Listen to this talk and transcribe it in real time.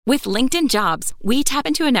With LinkedIn Jobs, we tap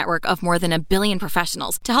into a network of more than 1 billion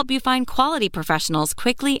professionals to help you find quality professionals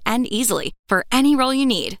quickly and easily for any role you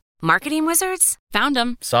need. Marketing wizards? Found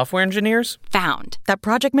them. Software engineers? Found. That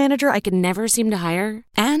project manager I could never seem to hire?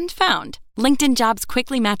 And found. LinkedIn Jobs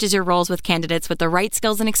quickly matches your roles with candidates with the right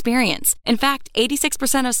skills and experience. In fact,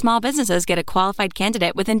 86% of small businesses get a qualified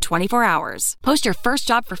candidate within 24 hours. Post your first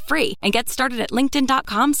job for free and get started at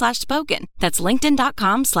linkedin.com/spoken. That's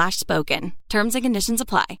linkedin.com/spoken. Terms and conditions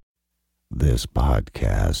apply. This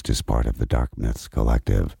podcast is part of the Dark Myths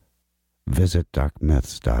Collective. Visit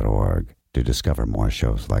darkmyths.org to discover more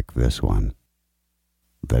shows like this one.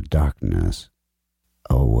 The darkness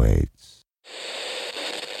awaits.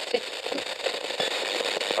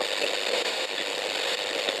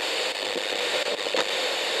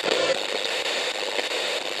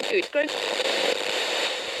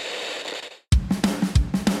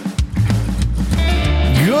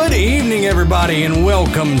 Good evening, everybody, and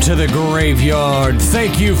welcome to the Graveyard.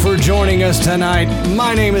 Thank you for joining us tonight.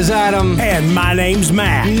 My name is Adam. And my name's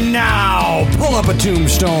Matt. Now, pull up a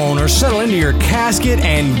tombstone or settle into your casket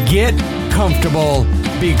and get comfortable,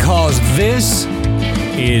 because this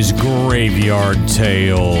is Graveyard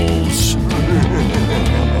Tales.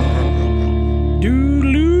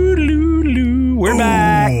 Doo-loo-loo-loo. We're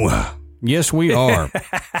back. Yes, we are.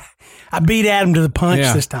 I beat Adam to the punch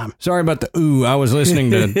this time. Sorry about the ooh. I was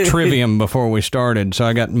listening to Trivium before we started, so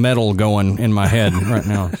I got metal going in my head right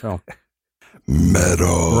now. So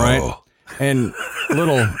Metal. Right. And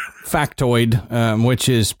little factoid, which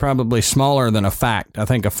is probably smaller than a fact. I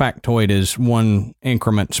think a factoid is one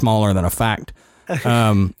increment smaller than a fact.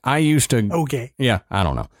 I used to... Okay. Yeah, I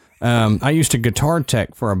don't know. I used to guitar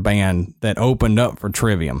tech for a band that opened up for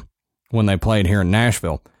Trivium when they played here in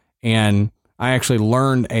Nashville. And I actually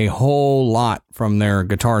learned a whole lot from their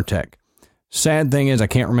guitar tech. Sad thing is, I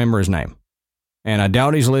can't remember his name. And I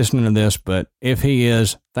doubt he's listening to this, but if he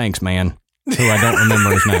is, thanks, man, who I don't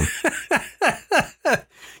remember his name.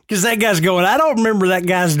 Because that guy's going, I don't remember that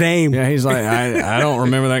guy's name. Yeah, he's like, I don't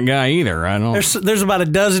remember that guy either. I don't. There's about a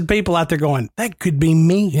dozen people out there going, that could be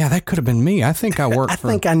me. Yeah, that could have been me. I think I worked I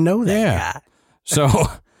think I know that guy. So,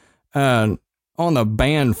 on the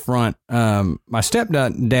band front, my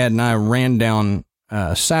stepdad and I ran down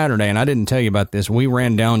Saturday, and I didn't tell you about this. We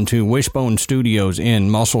ran down to Wishbone Studios in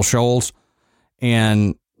Muscle Shoals,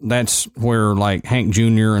 and that's where like Hank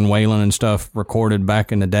Jr. and Waylon and stuff recorded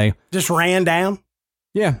back in the day. Just ran down?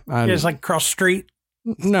 Yeah. Just like across the street?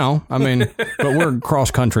 No, I mean, but we're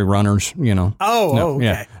cross-country runners, you know. Oh, okay.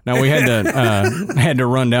 Yeah. Now, we had to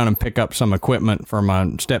run down and pick up some equipment for my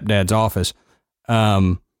stepdad's office.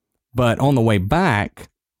 But on the way back,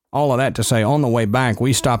 all of that to say, on the way back,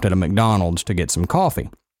 we stopped at a McDonald's to get some coffee.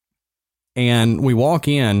 And we walk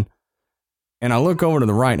in, and I look over to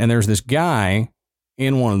the right, and there's this guy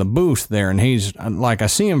in one of the booths there, and he's, like, I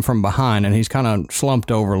see him from behind, and he's kind of slumped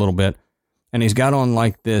over a little bit, and he's got on,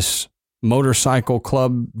 like, this motorcycle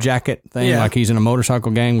club jacket thing, like he's in a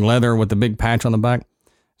motorcycle gang, leather with the big patch on the back.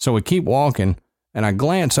 So we keep walking, and I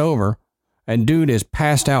glance over, and dude is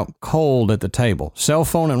passed out cold at the table. Cell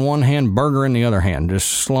phone in one hand, burger in the other hand, just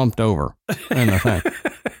slumped over in the thing.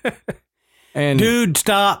 And dude,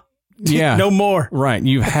 stop. Yeah. No more. Right.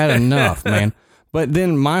 You've had enough, man. But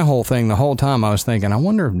then my whole thing, the whole time I was thinking, I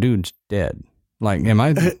wonder if dude's dead. Like, am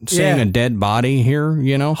I seeing a dead body here,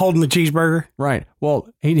 you know? Holding the cheeseburger? Right. Well,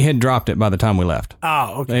 he had dropped it by the time we left.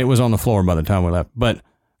 Oh, okay. It was on the floor by the time we left. But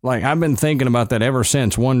like, I've been thinking about that ever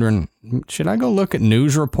since, wondering, should I go look at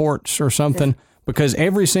news reports or something? Because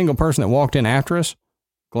every single person that walked in after us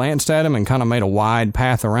glanced at him and kind of made a wide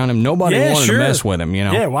path around him. Nobody wanted to mess with him, you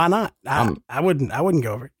know? Yeah, why not? I wouldn't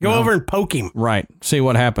go over. Go over and poke him. Right. See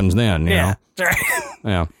what happens then, you know?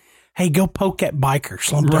 Yeah. Hey, go poke that biker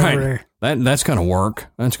slumped over there. That's going to work.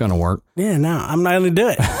 That's going to work. Yeah, no, I'm not going to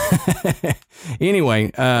do it.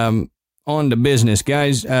 Anyway, on to business,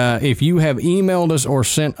 guys. If you have emailed us or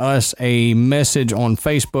sent us a message on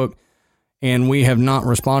Facebook and we have not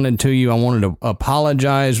responded to you, I wanted to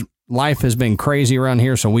apologize. Life has been crazy around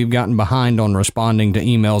here, so we've gotten behind on responding to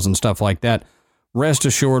emails and stuff like that. Rest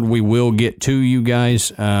assured, we will get to you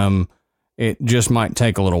guys. It just might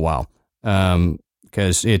take a little while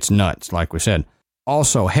because it's nuts, like we said.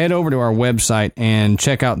 Also, head over to our website and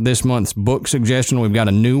check out this month's book suggestion. We've got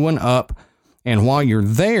a new one up. And while you're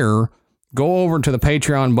there, go over to the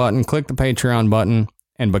Patreon button, click the Patreon button,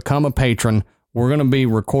 and become a patron. We're going to be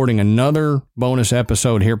recording another bonus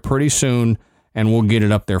episode here pretty soon, and we'll get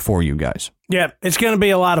it up there for you guys. Yeah, it's going to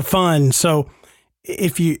be a lot of fun. So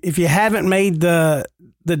if you haven't made the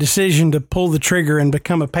decision to pull the trigger and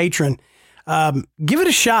become a patron, give it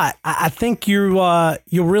a shot. I think you'll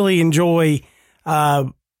really enjoy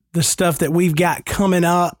the stuff that we've got coming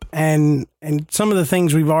up and some of the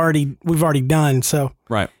things we've already done. So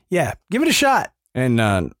right. Yeah, give it a shot.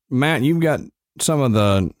 And Matt, you've got some of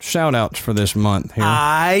the shout outs for this month here.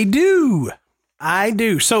 I do.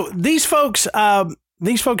 So these folks have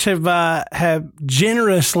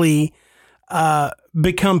generously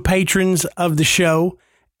become patrons of the show,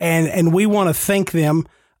 and we want to thank them.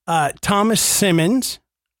 Thomas Simmons,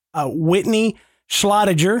 Whitney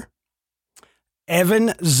Schlottiger, Evan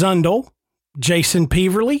Zundel, Jason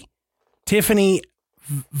Peverly, Tiffany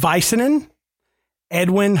Vicenen,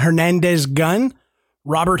 Edwin Hernandez Gunn,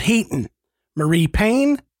 Robert Heaton, Marie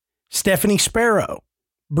Payne, Stephanie Sparrow,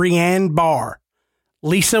 Brianne Barr,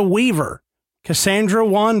 Lisa Weaver, Cassandra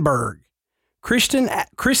Wanberg, Kristen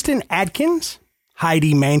Atkins,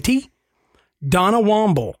 Heidi Manty, Donna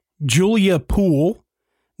Womble, Julia Poole,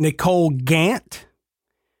 Nicole Gant,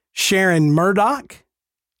 Sharon Murdoch,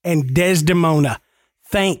 and Desdemona.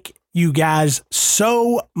 Thank you guys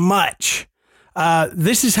so much.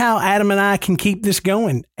 This is how Adam and I can keep this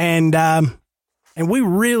going. And we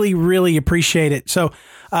really, really appreciate it. So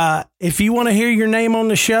if you want to hear your name on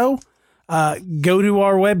the show, go to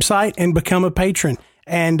our website and become a patron.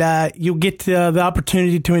 And you'll get the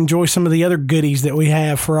opportunity to enjoy some of the other goodies that we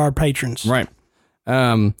have for our patrons. Right.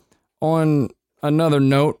 On another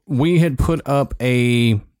note, we had put up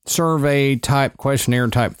a survey type, questionnaire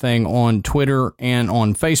type thing on Twitter and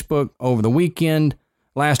on Facebook over the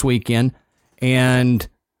last weekend, and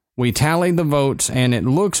we tallied the votes, and it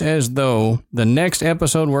looks as though the next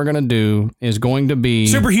episode we're going to do is going to be...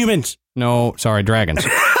 Superhumans. No, sorry, dragons.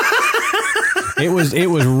 It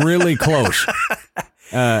was really close.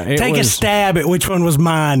 Take a stab at which one was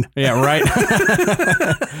mine. Yeah, right.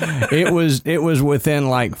 It was within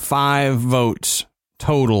like 5 votes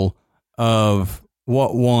total of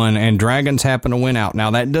what won, and dragons happen to win out.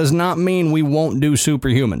 Now, that does not mean we won't do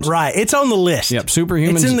Superhumans. Right. It's on the list. Yep.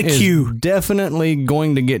 Superhumans it's in the queue. Is definitely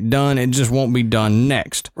going to get done. It just won't be done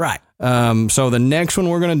next. Right. So the next one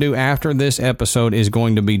we're going to do after this episode is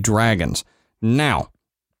going to be dragons. Now,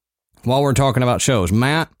 while we're talking about shows,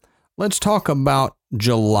 Matt, let's talk about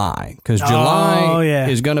July, because July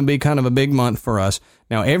is going to be kind of a big month for us.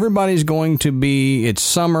 Now, it's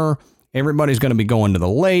summer. Everybody's going to be going to the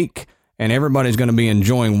lake. And everybody's going to be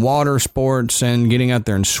enjoying water sports and getting out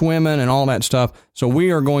there and swimming and all that stuff. So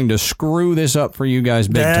we are going to screw this up for you guys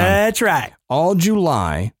big time. That's right. All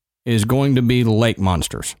July is going to be Lake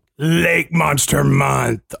Monsters. Lake Monster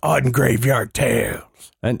Month on Graveyard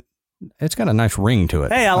Tales. And it's got a nice ring to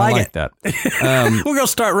it. Hey, I like it. That. We're going to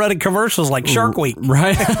start running commercials like Shark Week.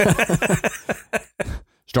 Right.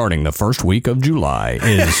 Starting the first week of July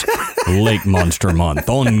is Lake Monster Month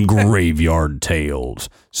on Graveyard Tales.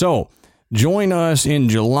 So... join us in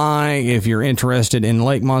July if you're interested in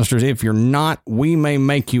lake monsters. If you're not, we may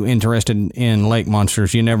make you interested in lake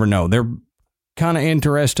monsters. You never know. They're kind of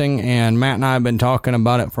interesting, and Matt and I have been talking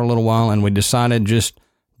about it for a little while, and we decided just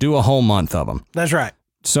do a whole month of them. That's right.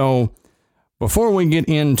 So before we get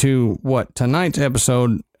into what tonight's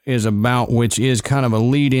episode is about, which is kind of a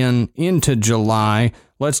lead-in into July,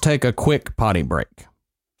 let's take a quick potty break.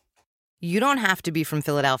 You don't have to be from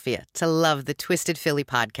Philadelphia to love the Twisted Philly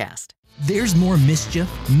podcast. There's more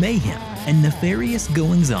mischief, mayhem, and nefarious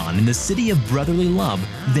goings-on in the city of brotherly love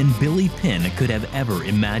than Billy Penn could have ever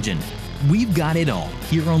imagined. We've got it all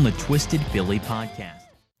here on the Twisted Philly podcast.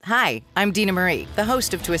 Hi, I'm Dina Marie, the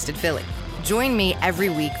host of Twisted Philly. Join me every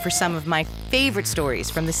week for some of my favorite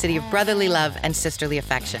stories from the city of brotherly love and sisterly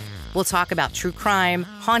affection. We'll talk about true crime,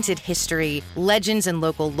 haunted history, legends and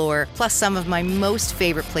local lore, plus some of my most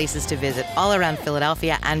favorite places to visit all around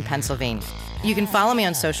Philadelphia and Pennsylvania. You can follow me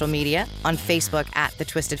on social media, on Facebook at The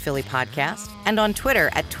Twisted Philly Podcast, and on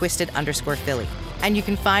Twitter at Twisted_Philly. And you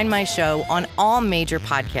can find my show on all major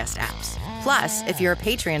podcast apps. Plus, if you're a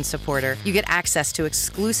Patreon supporter, you get access to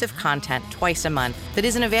exclusive content twice a month that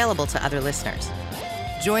isn't available to other listeners.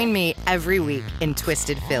 Join me every week in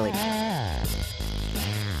Twisted Philly.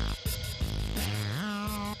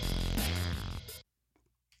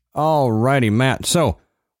 All righty, Matt. So,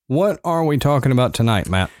 what are we talking about tonight,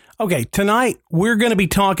 Matt? Okay, tonight we're going to be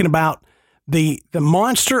talking about the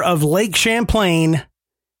monster of Lake Champlain,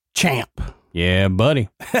 Champ. Yeah, buddy.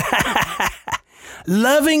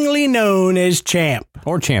 Lovingly known as Champ.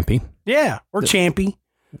 Or Champy. Yeah, or Champy.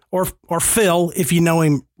 Or Phil, if you know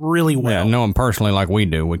him really well. Yeah, know him personally like we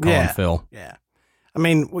do. We call him Phil. Yeah. I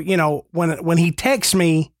mean, you know, when he texts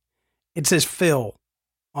me, it says Phil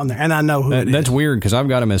on there, and I know who it is. That's weird, because I've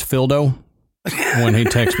got him as Phildo when he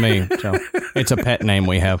texts me. So it's a pet name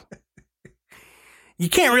we have. You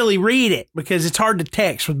can't really read it because it's hard to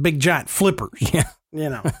text with big giant flippers. Yeah. You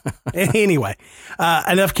know. Anyway,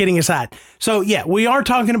 enough kidding aside. So yeah, we are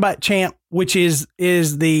talking about Champ, which is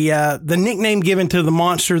the nickname given to the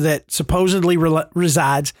monster that supposedly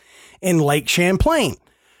resides in Lake Champlain.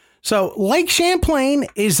 So Lake Champlain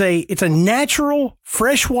it's a natural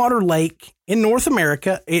freshwater lake in North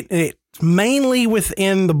America. It's mainly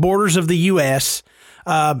within the borders of the U.S.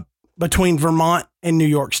 Between Vermont and New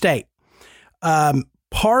York State.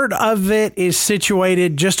 Part of it is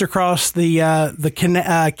situated just across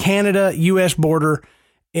the Canada-U.S. border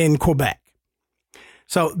in Quebec.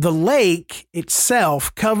 So the lake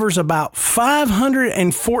itself covers about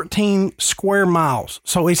 514 square miles.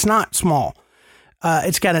 So it's not small.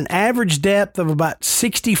 It's got an average depth of about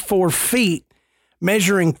 64 feet,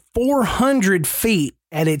 measuring 400 feet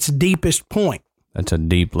at its deepest point. That's a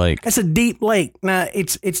deep lake. That's a deep lake. Now,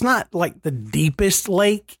 it's not like the deepest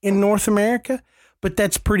lake in North America, but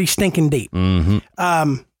that's pretty stinking deep.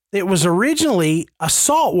 Mm-hmm. It was originally a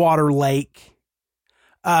saltwater lake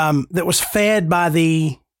that was fed by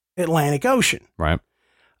the Atlantic Ocean. Right.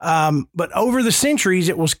 But over the centuries,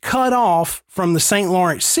 it was cut off from the St.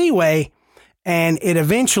 Lawrence Seaway, and it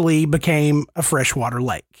eventually became a freshwater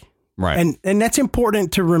lake. Right. And that's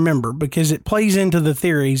important to remember because it plays into the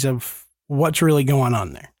theories of what's really going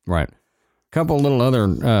on there. Right. A couple little other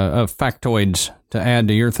factoids to add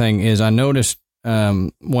to your thing is I noticed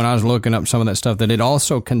when I was looking up some of that stuff that it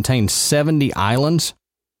also contains 70 islands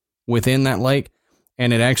within that lake,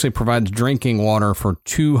 and it actually provides drinking water for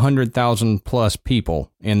 200,000 plus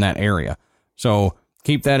people in that area. So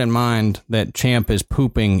keep that in mind that Champ is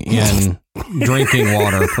pooping in drinking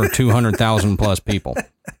water for 200,000 plus people.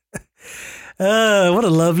 What a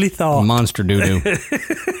lovely thought. Monster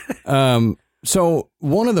doo-doo. So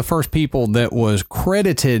one of the first people that was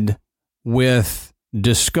credited with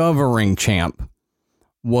discovering Champ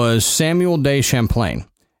was Samuel de Champlain.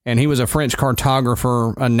 And he was a French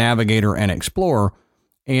cartographer, a navigator, and explorer.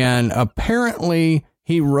 And apparently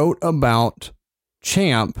he wrote about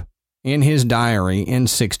Champ in his diary in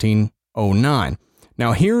 1609.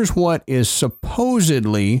 Now, here's what is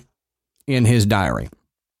supposedly in his diary.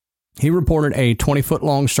 He reported a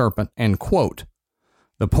 20-foot-long serpent and, quote,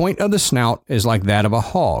 "The point of the snout is like that of a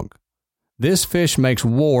hog. This fish makes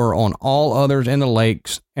war on all others in the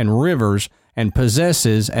lakes and rivers and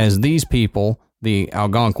possesses, as these people, the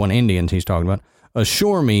Algonquin Indians he's talking about,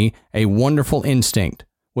 assure me, a wonderful instinct,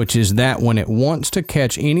 which is that when it wants to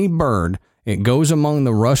catch any bird, it goes among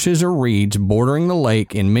the rushes or reeds bordering the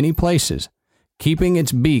lake in many places, keeping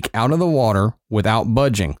its beak out of the water without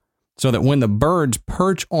budging, so that when the birds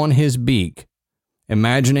perch on his beak,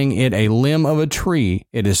 imagining it a limb of a tree,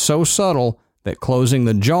 it is so subtle that closing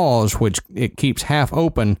the jaws, which it keeps half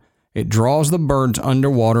open, it draws the birds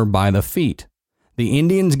underwater by the feet. The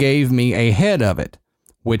Indians gave me a head of it,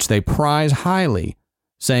 which they prize highly,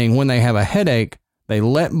 saying when they have a headache, they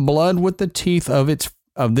let blood with the teeth of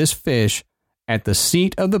this fish at the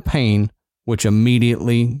seat of the pain, which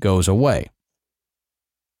immediately goes away."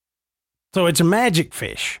 So it's a magic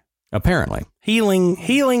fish. Apparently.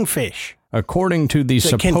 Healing fish. According to the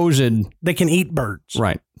They can eat birds.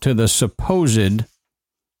 Right. To the supposed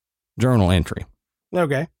journal entry.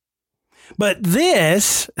 Okay. But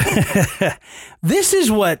this is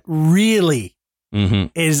what really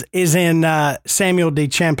is in Samuel de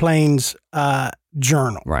Champlain's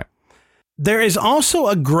journal. Right. There is also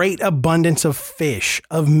a great abundance of fish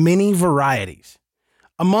of many varieties.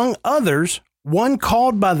 Among others, one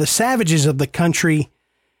called by the savages of the country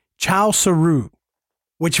Chalsaru,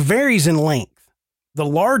 which varies in length, the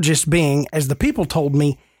largest being, as the people told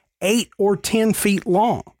me, 8 or 10 feet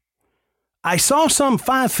long. I saw some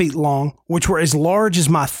 5 feet long, which were as large as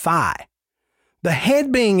my thigh. The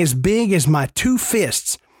head being as big as my 2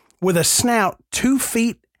 fists, with a snout 2.5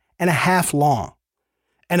 feet long,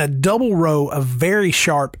 and a double row of very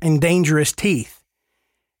sharp and dangerous teeth.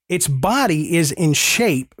 Its body is in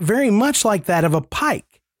shape very much like that of a pike,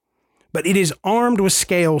 but it is armed with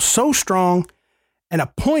scales so strong and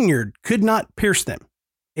a poniard could not pierce them.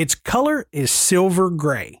 Its color is silver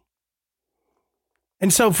gray.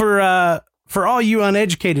 And so for all you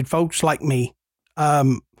uneducated folks like me,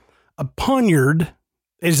 a poniard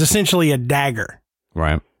is essentially a dagger.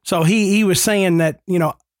 Right. So he was saying that,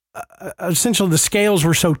 essentially the scales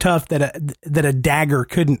were so tough that a dagger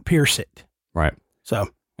couldn't pierce it. Right. So,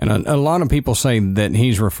 and a lot of people say that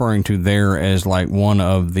he's referring to there as like one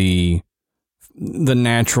of the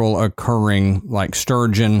natural occurring like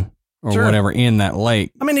sturgeon or whatever in that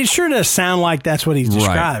lake. I mean, it sure does sound like that's what he's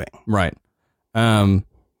describing. Right. And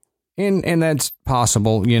that's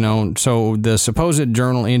possible, So the supposed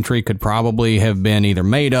journal entry could probably have been either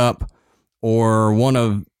made up or one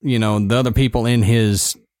of, the other people in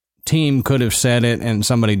his team could have said it, and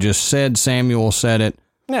somebody just said Samuel said it.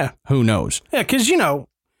 Yeah. Who knows? Yeah, because,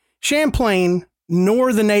 Champlain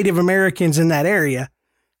nor the Native Americans in that area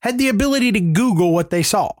had the ability to Google what they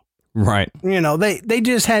saw. Right. They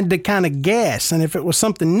just had to kind of guess. And if it was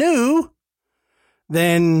something new,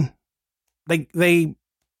 then they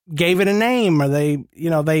gave it a name, or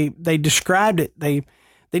they described it. They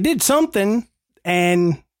did something,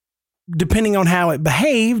 and depending on how it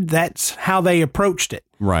behaved, that's how they approached it.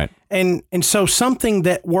 Right. And so something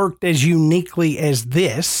that worked as uniquely as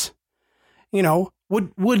this,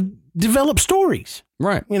 would develop stories.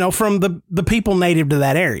 Right. From the people native to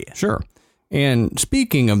that area. Sure. And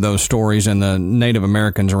speaking of those stories and the Native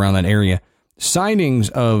Americans around that area, sightings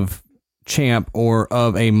of Champ or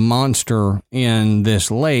of a monster in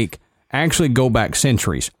this lake actually go back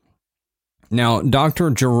centuries. Now,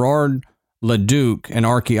 Dr. Gerard Leduc, an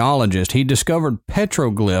archaeologist, he discovered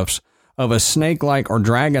petroglyphs of a snake-like or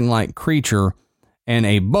dragon-like creature and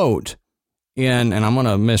a boat and I'm going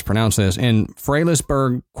to mispronounce this, in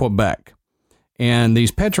Frailisburg, Quebec. And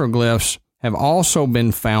these petroglyphs have also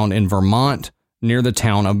been found in Vermont near the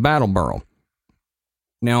town of Brattleboro.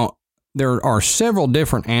 Now, there are several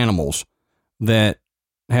different animals that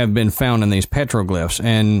have been found in these petroglyphs,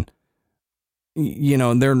 and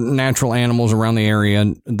they're natural animals around the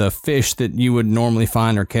area, the fish that you would normally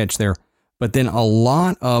find or catch there, but then a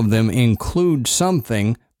lot of them include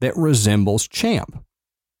something that resembles Champ.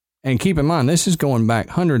 And keep in mind, this is going back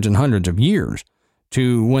hundreds and hundreds of years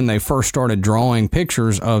to when they first started drawing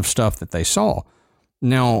pictures of stuff that they saw.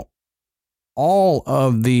 Now, all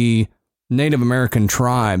of the Native American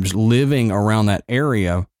tribes living around that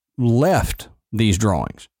area left these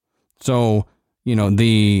drawings. So,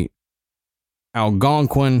 the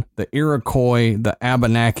Algonquin, the Iroquois, the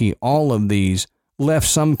Abenaki, all of these left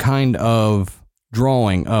some kind of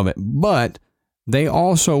drawing of it. But they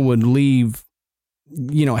also would leave,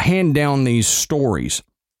 hand down these stories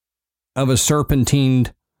of a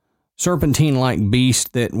serpentine-like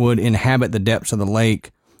beast that would inhabit the depths of the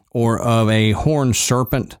lake, or of a horned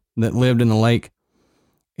serpent that lived in the lake.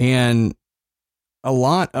 And a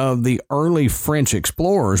lot of the early French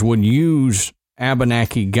explorers would use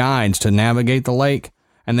Abenaki guides to navigate the lake,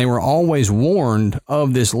 and they were always warned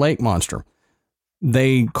of this lake monster.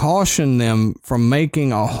 They cautioned them from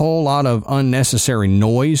making a whole lot of unnecessary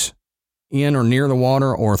noise in or near the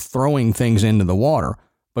water, or throwing things into the water,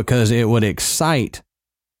 because it would excite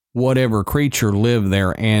whatever creature lived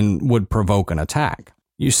there and would provoke an attack.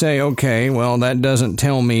 You say, okay, well, that doesn't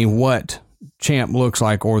tell me what Champ looks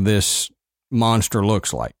like or this monster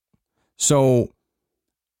looks like. So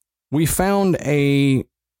we found a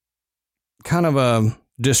kind of a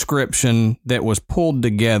description that was pulled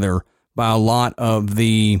together by a lot of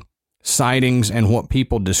the sightings and what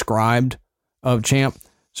people described of Champ.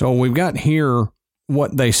 So we've got here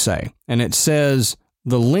what they say, and it says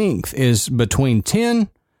the length is between 10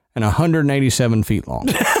 and 187 feet long.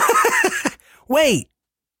 Wait.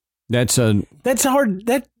 That's a big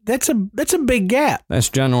gap. That's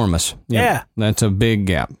ginormous. Yeah. That's a big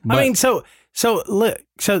gap. But, so look,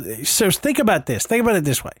 so think about this. Think about it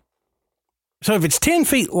this way. So if it's 10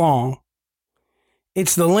 feet long,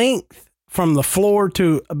 it's the length from the floor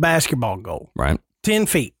to a basketball goal. Right. 10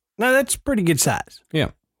 feet. Now that's pretty good size.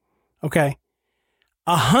 Yeah. Okay.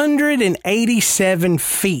 187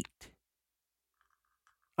 feet.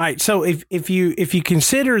 All right. So if you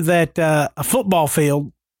consider that a football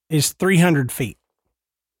field is 300 feet.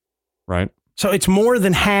 Right. So it's more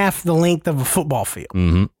than half the length of a football field.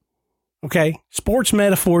 Mm-hmm. Okay. Sports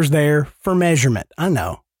metaphors there for measurement. I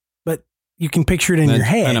know, but you can picture it in your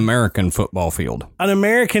head. An American football field. An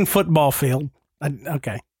American football field.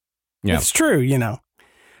 Okay. Yeah. It's true, So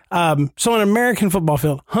an American football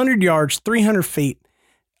field, 100 yards, 300 feet,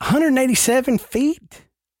 187 feet.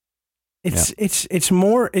 It's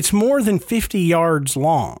more than 50 yards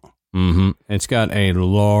long. Mm-hmm. It's got a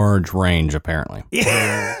large range, apparently.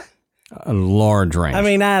 Yeah. A large range. I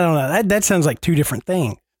mean, I don't know. That sounds like two different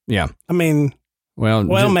things. Yeah. I mean, well,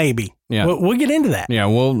 maybe. Yeah. We'll get into that. Yeah,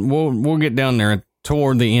 we'll get down there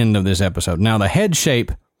toward the end of this episode. Now, the head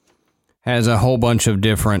shape has a whole bunch of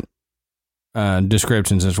different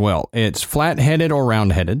descriptions as well. It's flat-headed or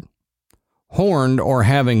round-headed, horned or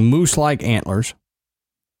having moose-like antlers,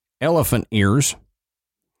 elephant ears,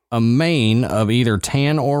 a mane of either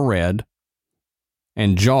tan or red,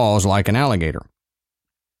 and jaws like an alligator.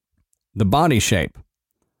 The body shape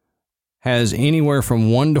has anywhere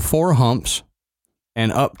from 1 to 4 humps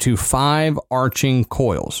and up to 5 arching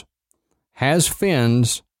coils, has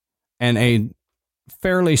fins, and a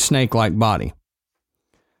fairly snake-like body.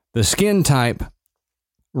 The skin type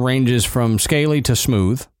ranges from scaly to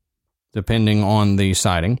smooth, depending on the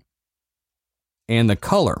sighting. And the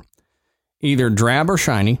color, either drab or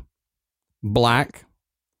shiny, black,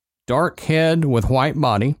 dark head with white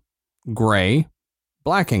body, gray,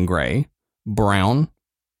 black and gray, brown,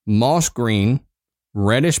 moss green,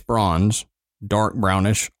 reddish bronze, dark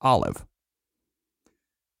brownish olive.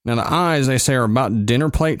 Now the eyes, they say, are about dinner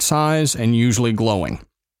plate size and usually glowing.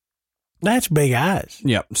 That's big eyes.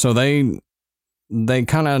 Yep. So they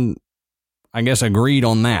kind of, I guess, agreed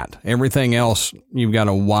on that. Everything else, you've got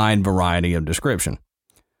a wide variety of description.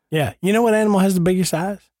 Yeah. You know what animal has the biggest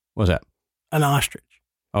eyes? What's that? An ostrich.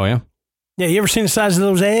 Oh, yeah? Yeah. You ever seen the size of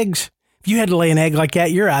those eggs? If you had to lay an egg like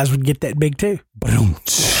that, your eyes would get that big too.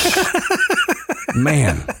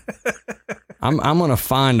 Man, I'm going to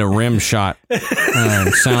find a rim shot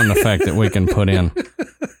sound effect that we can put in.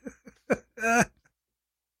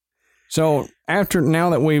 So now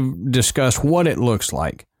that we've discussed what it looks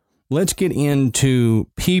like, let's get into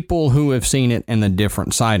people who have seen it and the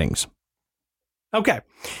different sightings. Okay.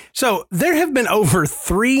 So there have been over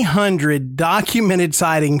 300 documented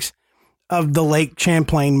sightings of the Lake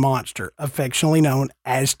Champlain monster, affectionately known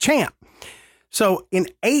as Champ. So in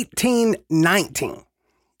 1819,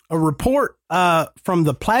 a report from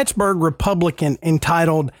the Plattsburgh Republican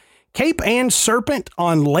entitled Cape Ann Serpent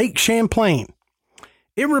on Lake Champlain,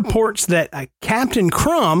 it reports that Captain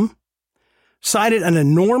Crumb sighted an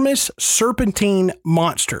enormous serpentine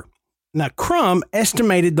monster. Now, Crumb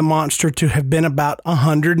estimated the monster to have been about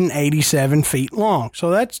 187 feet long.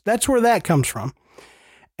 So that's where that comes from.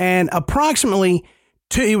 And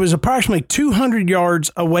it was approximately 200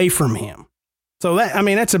 yards away from him. So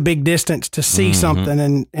that's a big distance to see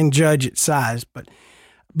something and judge its size.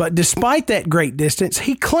 But despite that great distance,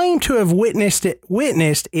 he claimed to have witnessed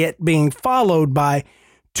it being followed by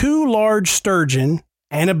 2 large sturgeon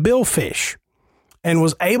and a billfish, and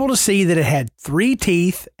was able to see that it had 3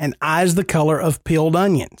 teeth and eyes the color of peeled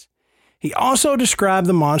onions. He also described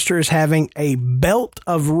the monster as having a belt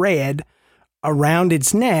of red around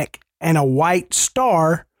its neck and a white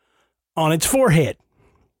star on its forehead.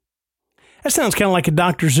 That sounds kind of like a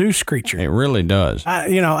Dr. Seuss creature. It really does.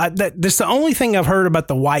 That's the only thing I've heard about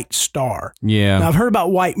the white star. Yeah. Now, I've heard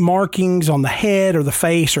about white markings on the head or the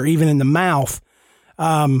face or even in the mouth,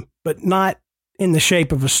 but not in the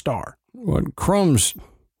shape of a star. Well, Crumb's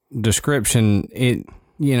description,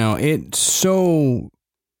 it's so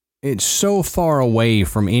far away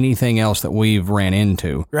from anything else that we've ran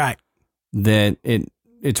into. Right. That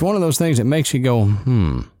it's one of those things that makes you go,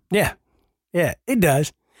 Yeah. Yeah, it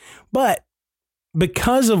does. But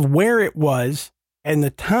because of where it was and the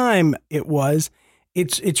time it was,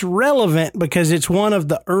 it's relevant because it's one of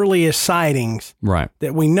the earliest sightings right,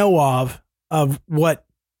 that we know of what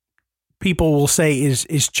people will say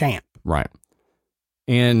is Champ. Right.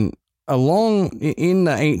 And in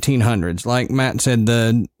the 1800s, like Matt said,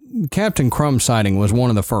 the Captain Crumb sighting was one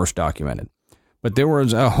of the first documented. But there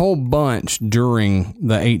was a whole bunch during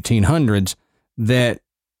the 1800s that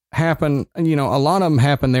happened. A lot of them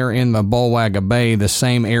happened there in the Bulwagga Bay, the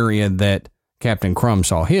same area that Captain Crumb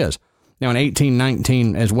saw his. Now, in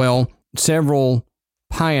 1819 as well, several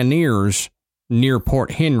pioneers near Port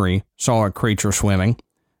Henry saw a creature swimming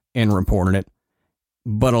and reported it.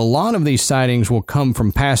 But a lot of these sightings will come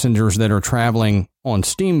from passengers that are traveling on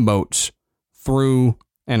steamboats through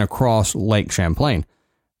and across Lake Champlain.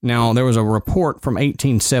 Now, there was a report from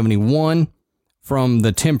 1871 from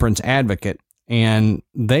the Temperance Advocate, and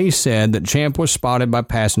they said that Champ was spotted by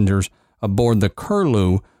passengers aboard the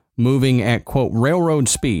Curlew moving at, quote, railroad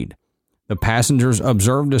speed. The passengers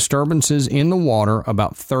observed disturbances in the water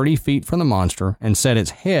about 30 feet from the monster and said its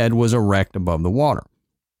head was erect above the water.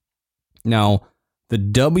 Now, the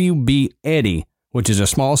W.B. Eddy, which is a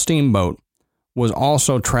small steamboat, was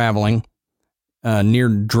also traveling near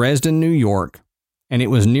Dresden, New York, and it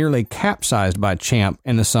was nearly capsized by Champ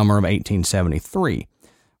in the summer of 1873.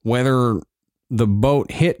 Whether the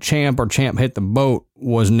boat hit Champ or Champ hit the boat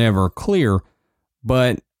was never clear,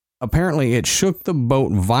 but apparently it shook the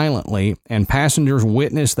boat violently, and passengers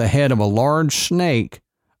witnessed the head of a large snake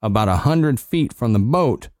about 100 feet from the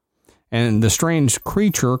boat, and the strange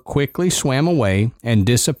creature quickly swam away and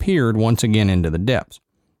disappeared once again into the depths.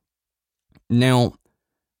 Now,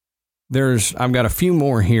 I've got a few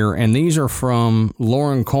more here, and these are from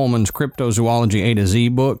Lauren Coleman's Cryptozoology A to Z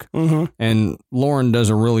book, and Lauren does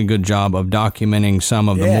a really good job of documenting some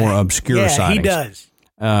of the more obscure sightings. Yeah, he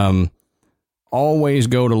does. Always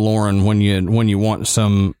go to Lauren when you want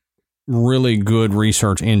some really good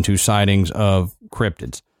research into sightings of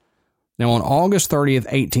cryptids. Now, on August 30th,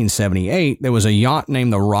 1878, there was a yacht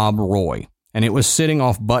named the Rob Roy, and it was sitting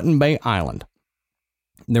off Button Bay Island.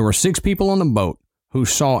 There were 6 people on the boat who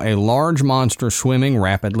saw a large monster swimming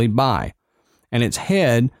rapidly by, and its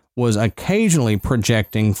head was occasionally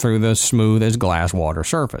projecting through the smooth as glass water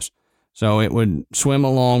surface. So it would swim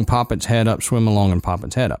along, pop its head up, swim along, and pop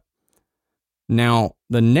its head up. Now,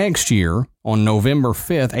 the next year, on November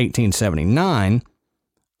 5th, 1879,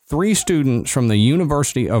 3 students from the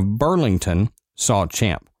University of Burlington saw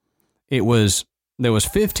Champ. There was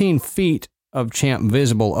 15 feet of Champ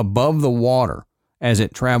visible above the water as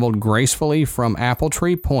it traveled gracefully from Apple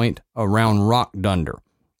Tree Point around Rock Dunder.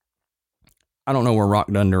 I don't know where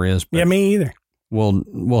Rock Dunder is. But yeah, me either.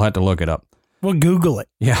 We'll have to look it up. We'll Google it.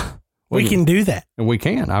 Yeah. We can do that. We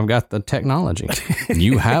can. I've got the technology.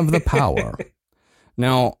 You have the power.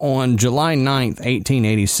 Now, on July 9th,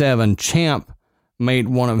 1887, Champ made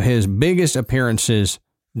one of his biggest appearances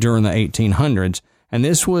during the 1800s, and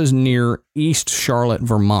this was near East Charlotte,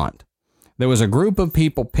 Vermont. There was a group of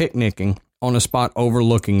people picnicking on a spot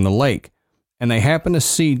overlooking the lake, and they happened to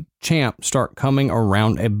see Champ start coming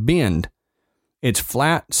around a bend. Its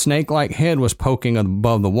flat, snake-like head was poking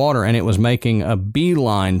above the water, and it was making a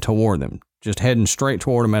beeline toward them, just heading straight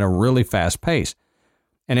toward them at a really fast pace.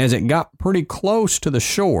 And as it got pretty close to the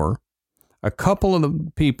shore, a couple of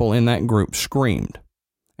the people in that group screamed,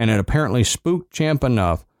 and it apparently spooked Champ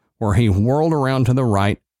enough where he whirled around to the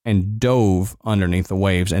right and dove underneath the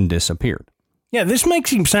waves and disappeared. Yeah, this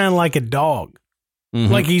makes him sound like a dog.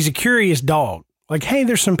 Mm-hmm. Like he's a curious dog. Like, hey,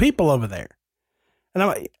 there's some people over there.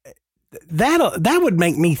 And that would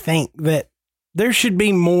make me think that there should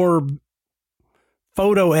be more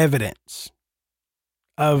photo evidence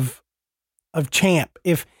of Champ.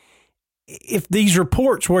 If these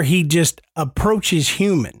reports where he just approaches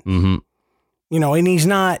human, mm-hmm. And he's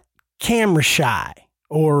not camera shy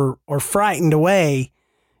or frightened away,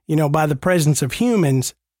 by the presence of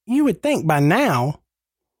humans, you would think by now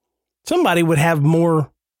somebody would have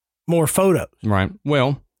more photos. Right.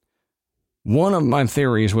 Well, one of my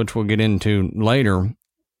theories, which we'll get into later,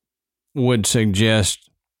 would suggest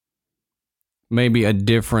maybe a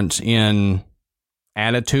difference in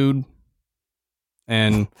attitude.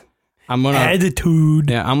 And I'm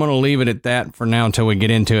gonna leave it at that for now until we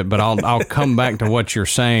get into it. But I'll come back to what you're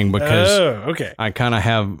saying because okay. I kind of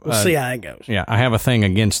have. We'll see how it goes. Yeah, I have a thing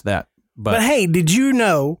against that. But hey, did you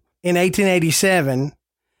know in 1887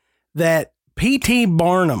 that P.T.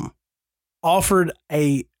 Barnum offered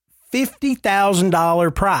a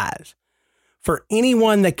 $50,000 prize for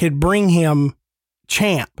anyone that could bring him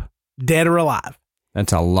Champ, dead or alive?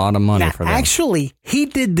 That's a lot of money for that. Actually, he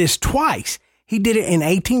did this twice. He did it in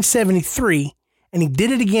 1873, and he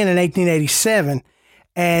did it again in 1887.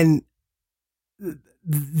 And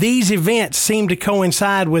these events seem to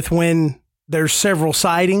coincide with when there's several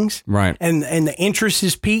sightings. Right. And the interest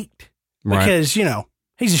is piqued because,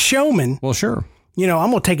 he's a showman. Well, sure. I'm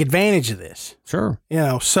going to take advantage of this. Sure.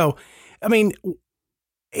 So, I mean,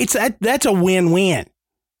 that's a win-win,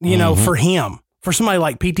 mm-hmm. for him, for somebody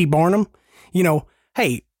like P.T. Barnum.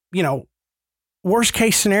 Hey, worst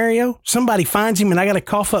case scenario, somebody finds him and I got to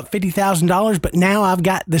cough up $50,000, but now I've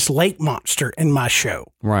got this lake monster in my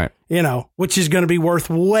show. Right. Which is going to be worth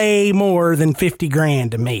way more than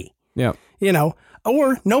 $50,000 to me. Yeah.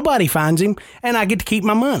 Or nobody finds him and I get to keep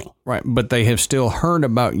my money. Right. But they have still heard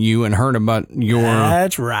about you and heard about your,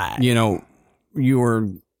 that's right. Your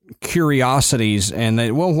curiosities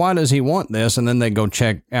and why does he want this? And then they go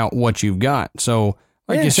check out what you've got. So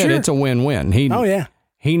like you said, sure. It's a win-win.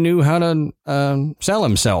 He knew how to sell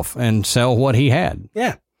himself and sell what he had.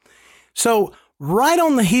 Yeah. So right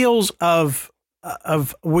on the heels of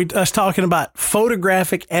us talking about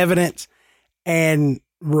photographic evidence and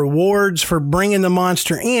rewards for bringing the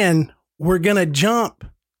monster in, we're going to jump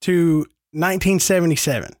to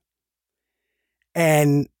 1977.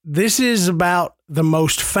 And this is about the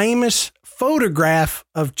most famous photograph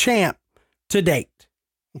of Champ to date.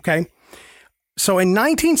 Okay. So in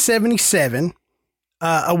 1977,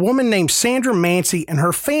 a woman named Sandra Mancy and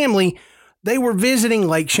her family, they were visiting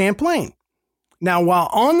Lake Champlain. Now, while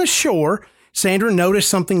on the shore, Sandra noticed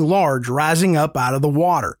something large rising up out of the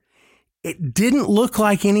water. It didn't look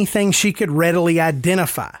like anything she could readily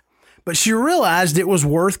identify, but she realized it was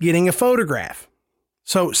worth getting a photograph.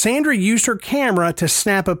 So Sandra used her camera to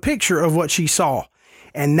snap a picture of what she saw,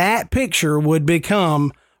 and that picture would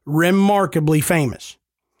become remarkably famous.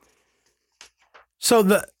 So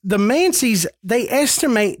the Mancys, they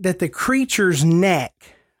estimate that the creature's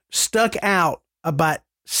neck stuck out about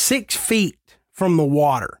 6 feet from the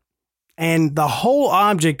water, and the whole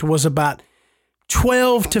object was about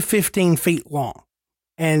 12 to 15 feet long.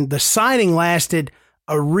 And the sighting lasted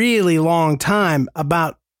a really long time,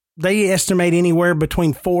 about they estimate anywhere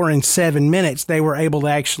between 4 and 7 minutes they were able to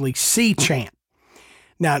actually see Champ.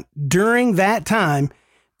 Now, during that time,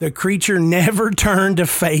 the creature never turned to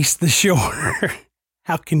face the shore.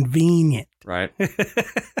 How convenient. Right.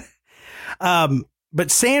 But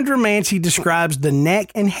Sandra Mancy describes the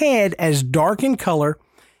neck and head as dark in color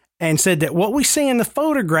and said that what we see in the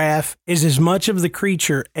photograph is as much of the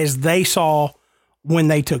creature as they saw when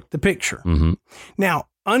they took the picture. Mm-hmm. Now,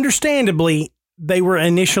 understandably, they were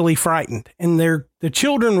initially frightened, and the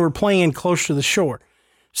children were playing close to the shore.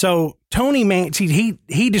 So Tony Mancy,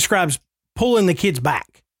 he describes pulling the kids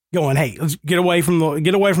back, going, "Hey, let's get away from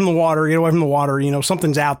the water. You know,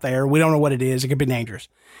 something's out there. We don't know what it is. It could be dangerous."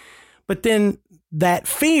 But then that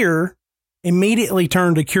fear immediately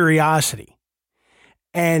turned to curiosity,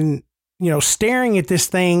 and staring at this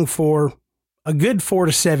thing for a good 4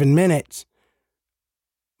 to 7 minutes.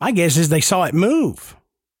 My guess is they saw it move.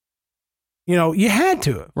 You had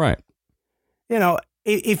to. Right.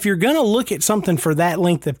 If you're going to look at something for that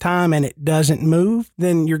length of time and it doesn't move,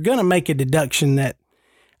 then you're going to make a deduction that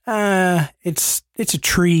it's a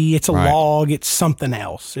tree, it's a log, it's something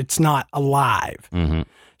else. It's not alive. Mm-hmm.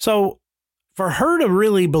 So for her to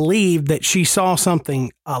really believe that she saw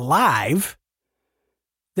something alive,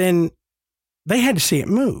 then they had to see it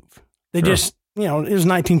move. They just, it was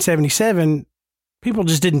 1977. People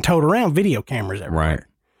just didn't tote around video cameras everywhere.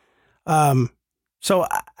 Right. So,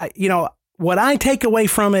 what I take away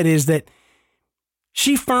from it is that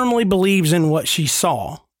she firmly believes in what she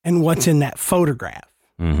saw and what's in that photograph.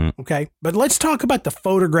 Mm-hmm. Okay. But let's talk about the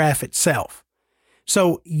photograph itself.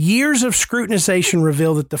 So years of scrutinization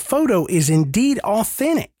reveal that the photo is indeed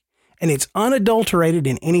authentic and it's unadulterated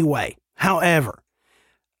in any way. However,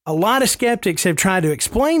 a lot of skeptics have tried to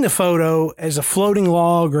explain the photo as a floating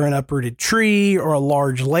log or an uprooted tree or a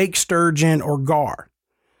large lake sturgeon or gar.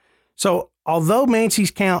 So although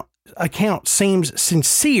Mancy's account seems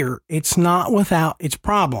sincere, it's not without its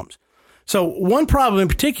problems. So one problem in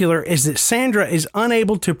particular is that Sandra is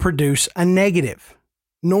unable to produce a negative,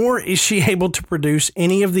 nor is she able to produce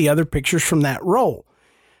any of the other pictures from that roll.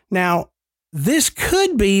 Now, this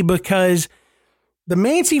could be because the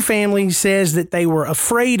Mancy family says that they were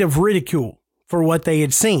afraid of ridicule for what they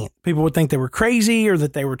had seen. People would think they were crazy or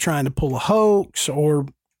that they were trying to pull a hoax or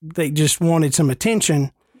they just wanted some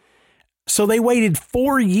attention. So they waited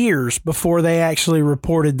 4 years before they actually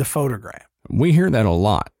reported the photograph. We hear that a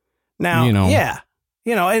lot. Now, yeah,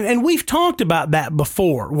 and we've talked about that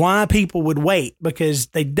before, why people would wait because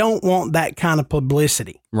they don't want that kind of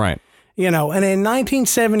publicity. Right. And in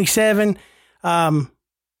 1977,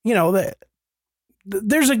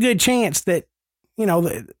 there's a good chance that,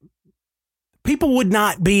 people would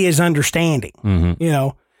not be as understanding.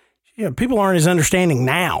 Mm-hmm. People aren't as understanding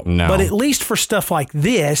now, but at least for stuff like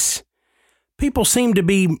this, people seem to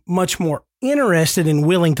be much more interested and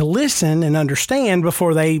willing to listen and understand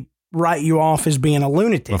before they write you off as being a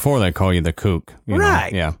lunatic. Before they call you the kook.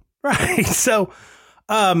 Right. Yeah. Right. So,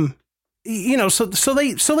 so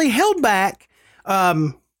they held back.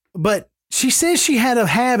 But she says she had a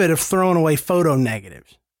habit of throwing away photo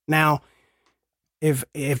negatives. Now, if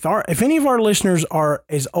any of our listeners are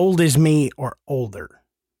as old as me or older,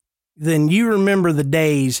 then you remember the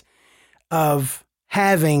days of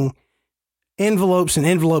having envelopes and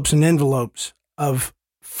envelopes and envelopes of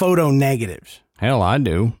photo negatives. Hell, I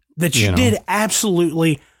do. That you did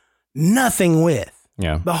absolutely nothing with.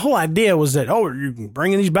 Yeah. The whole idea was that, you can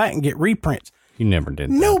bring these back and get reprints. You never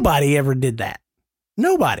did that. Nobody ever did that.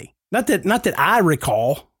 Nobody. Not that I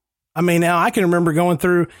recall. I mean, now I can remember going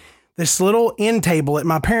through this little end table at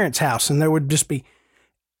my parents' house and there would just be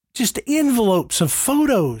envelopes of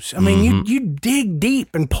photos. I mean, you dig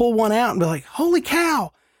deep and pull one out and be like, holy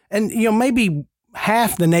cow. And, maybe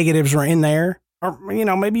half the negatives were in there or,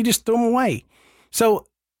 maybe you just threw them away. So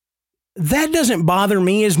that doesn't bother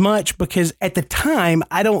me as much because at the time,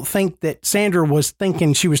 I don't think that Sandra was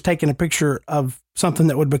thinking she was taking a picture of something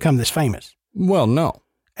that would become this famous. Well, no.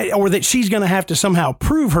 Or that she's going to have to somehow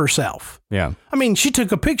prove herself. Yeah. I mean, she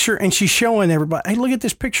took a picture and she's showing everybody, hey, look at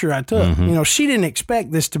this picture I took. Mm-hmm. She didn't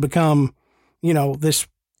expect this to become, this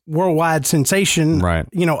worldwide sensation, right.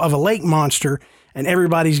 Of a lake monster. And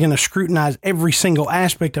everybody's going to scrutinize every single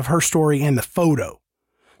aspect of her story and the photo.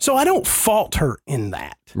 So I don't fault her in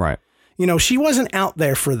that. Right. She wasn't out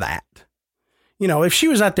there for that. If she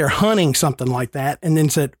was out there hunting something like that and then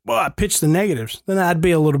said, well, I pitched the negatives, then I'd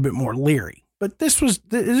be a little bit more leery. But this was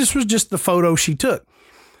just the photo she took.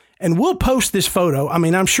 And we'll post this photo. I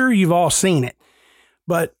mean, I'm sure you've all seen it,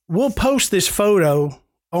 but we'll post this photo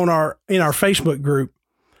in our Facebook group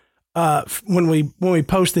when we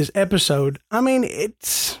post this episode. I mean,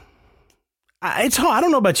 it's hard. I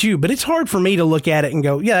don't know about you, but it's hard for me to look at it and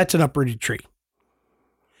go, yeah, that's an uprooted tree.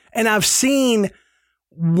 And I've seen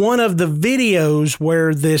one of the videos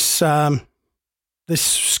where this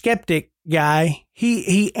skeptic guy,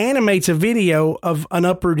 he animates a video of an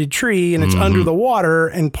uprooted tree and it's under the water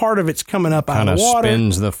and part of it's coming up out of the water.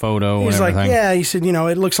 Spins the photo. He's and everything. like, yeah, he said,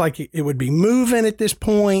 it looks like it would be moving at this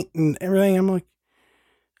point and everything. I'm like,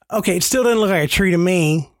 okay, it still doesn't look like a tree to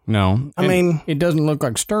me. No. I mean, it doesn't look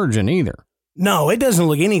like sturgeon either. No, it doesn't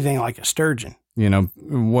look anything like a sturgeon.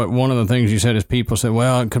 One of the things you said is people say,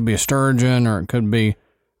 well, it could be a sturgeon or it could be,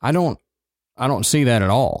 I don't see that at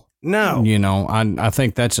all. No. I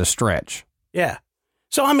think that's a stretch. Yeah.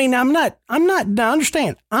 So, I mean, now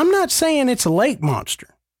understand, I'm not saying it's a lake monster.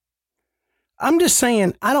 I'm just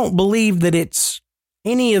saying, I don't believe that it's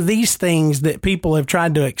any of these things that people have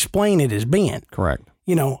tried to explain it as being. Correct.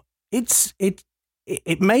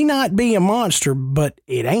 It may not be a monster, but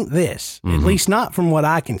it ain't this, at least not from what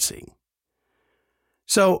I can see.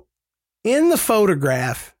 So in the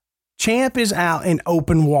photograph, Champ is out in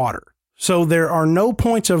open water. So there are no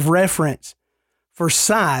points of reference for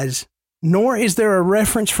size, nor is there a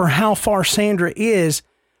reference for how far Sandra is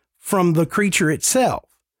from the creature itself.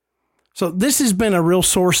 So this has been a real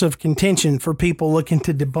source of contention for people looking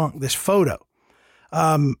to debunk this photo.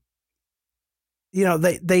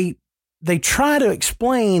 They try to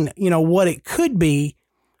explain, what it could be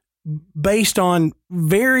based on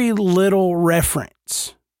very little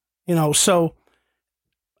reference, so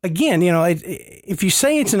again, if you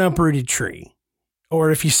say it's an uprooted tree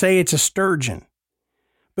or if you say it's a sturgeon,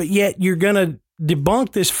 but yet you're going to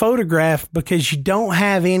debunk this photograph because you don't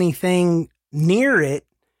have anything near it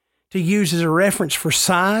to use as a reference for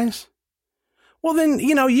size. Well, then,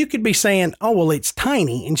 you could be saying, oh, well, it's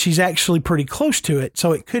tiny and she's actually pretty close to it.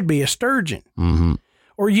 So it could be a sturgeon. Mm-hmm.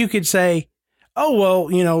 Or you could say, oh,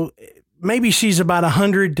 well, maybe she's about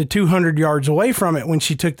 100 to 200 yards away from it when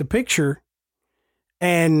she took the picture.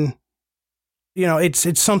 And,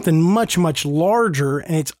 it's something much, much larger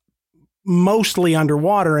and it's mostly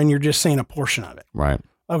underwater and you're just seeing a portion of it. Right.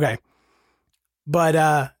 Okay. But,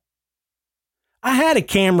 I had a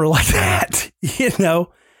camera like that,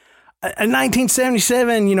 a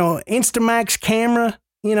 1977, Instamax camera,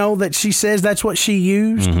 that she says that's what she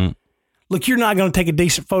used. Mm-hmm. Look, you're not going to take a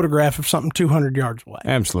decent photograph of something 200 yards away.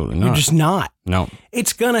 Absolutely not. You're just not. No.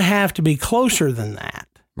 It's going to have to be closer than that.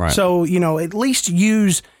 Right. So, at least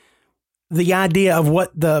use the idea of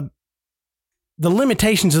what the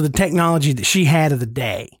limitations of the technology that she had of the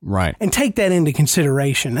day. Right. And take that into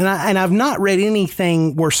consideration. And I've not read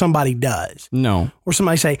anything where somebody does. No. Where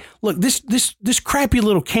somebody say, look, this crappy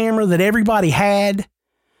little camera that everybody had,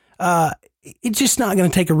 it's just not going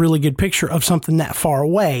to take a really good picture of something that far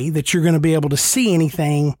away that you're going to be able to see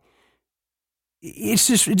anything.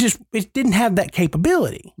 It didn't have that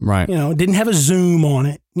capability. Right. It didn't have a zoom on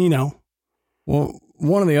it, Well,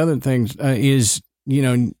 one of the other things is,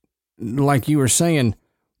 like you were saying,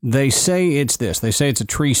 they say it's this. They say it's a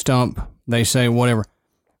tree stump. They say whatever.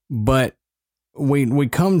 But we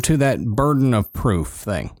come to that burden of proof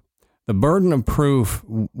thing. The burden of proof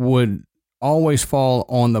would always fall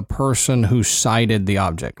on the person who sighted the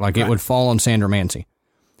object. Like it would fall on Sandra Mancy.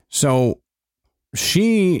 So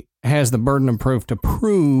she has the burden of proof to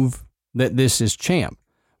prove that this is Champ.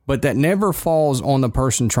 But that never falls on the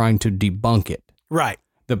person trying to debunk it. Right.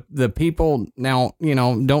 The people now,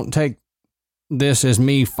 don't take this as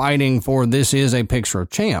me fighting for this is a picture of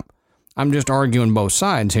Champ. I'm just arguing both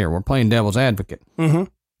sides here. We're playing devil's advocate. Mm-hmm.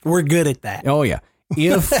 We're good at that. Oh, yeah.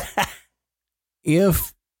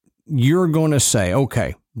 If you're going to say,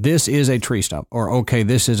 okay, this is a tree stump or, okay,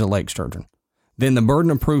 this is a lake sturgeon, then the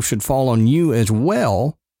burden of proof should fall on you as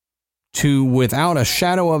well to, without a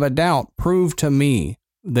shadow of a doubt, prove to me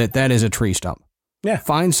that that is a tree stump. Yeah.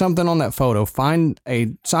 Find something on that photo, find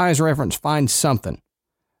a size reference, find something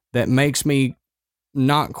that makes me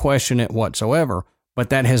not question it whatsoever,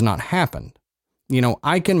 but that has not happened.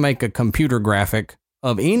 I can make a computer graphic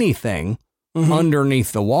of anything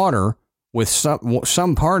underneath the water with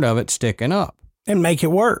some part of it sticking up. And make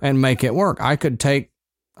it work. I could take,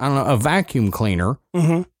 a vacuum cleaner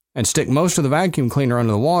and stick most of the vacuum cleaner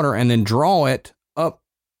under the water and then draw it up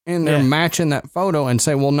in there matching that photo and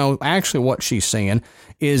say, well, no, actually what she's seeing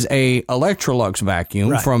is a Electrolux vacuum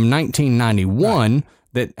from 1991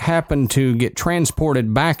 that happened to get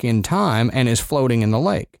transported back in time and is floating in the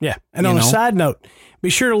lake. Yeah. And on a side note, be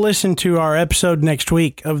sure to listen to our episode next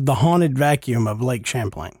week of the haunted vacuum of Lake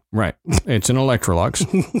Champlain. Right. It's an Electrolux.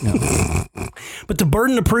 But the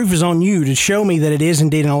burden of proof is on you to show me that it is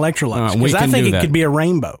indeed an Electrolux. Because I think it could be a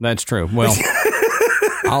rainbow. That's true. Well,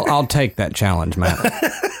 I'll take that challenge, Matt.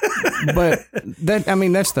 But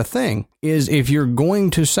that's the thing, is if you're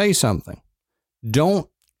going to say something, don't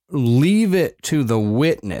leave it to the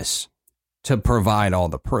witness to provide all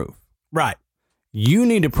the proof. Right. You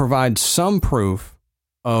need to provide some proof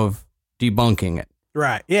of debunking it.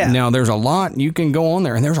 Right. Yeah. Now, there's a lot, you can go on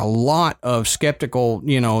there, and there's a lot of skeptical,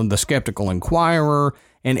 the Skeptical Inquirer,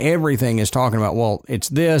 and everything is talking about, well, it's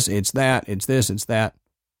this, it's that, it's this, it's that.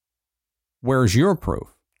 Where's your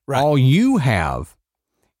proof? Right. All you have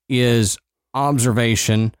is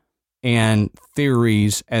observation and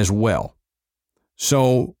theories as well.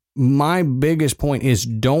 So my biggest point is,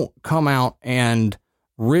 don't come out and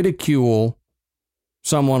ridicule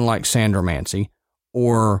someone like Sandra Mancy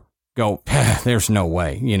or go, there's no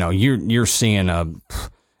way, you're seeing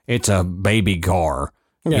it's a baby car,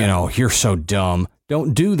 you're so dumb.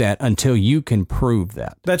 Don't do that until you can prove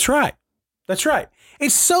that. That's right. That's right.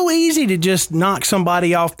 It's so easy to just knock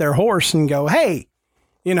somebody off their horse and go, hey,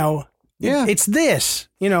 it's this,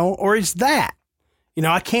 or it's that.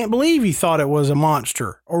 I can't believe you thought it was a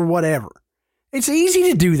monster or whatever. It's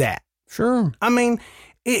easy to do that. Sure. I mean,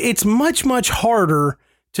 it's much, much harder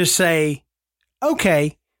to say,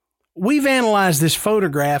 okay, we've analyzed this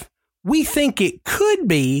photograph. We think it could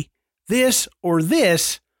be this or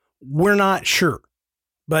this. We're not sure.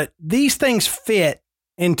 But these things fit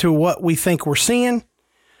into what we think we're seeing.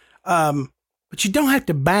 But you don't have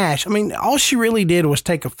to bash. I mean, all she really did was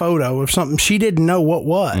take a photo of something she didn't know what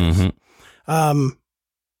was. Mm-hmm.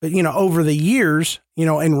 But, over the years,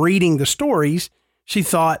 and reading the stories, she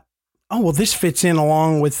thought, oh, well, this fits in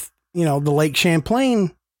along with, the Lake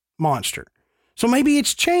Champlain monster. So maybe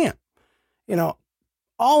it's Champ.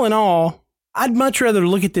 All in all, I'd much rather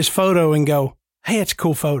look at this photo and go, hey, it's a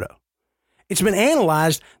cool photo. It's been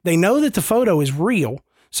analyzed. They know that the photo is real.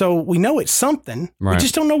 So we know it's something. Right. We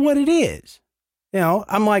just don't know what it is.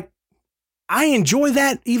 I'm like, I enjoy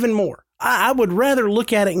that even more. I would rather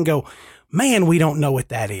look at it and go, man, we don't know what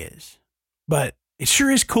that is. But it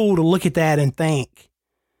sure is cool to look at that and think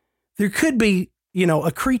there could be,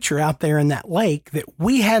 a creature out there in that lake that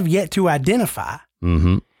we have yet to identify.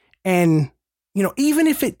 Mm-hmm. And, even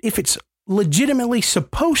if it's legitimately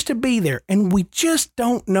supposed to be there and we just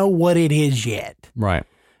don't know what it is yet. Right.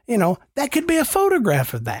 That could be a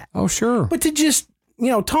photograph of that. Oh, sure. But to just,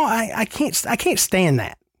 talk, I can't stand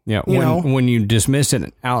that. Yeah. When you dismiss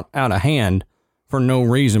it out of hand for no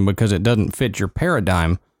reason because it doesn't fit your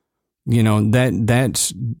paradigm, that's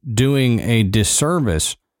doing a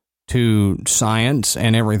disservice to science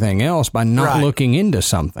and everything else by not looking into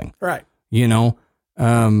something. Right.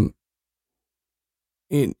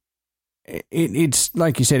 It's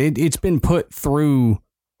like you said, it's been put through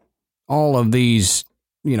all of these,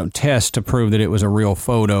 tests to prove that it was a real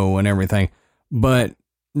photo and everything, but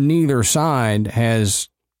neither side has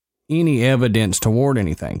any evidence toward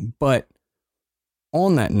anything. But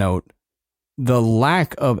on that note, the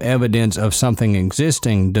lack of evidence of something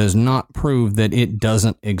existing does not prove that it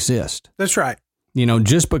doesn't exist. That's right.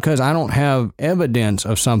 Just because I don't have evidence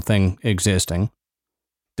of something existing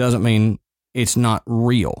doesn't mean it's not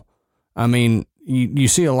real. I mean, you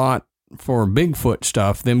see a lot for Bigfoot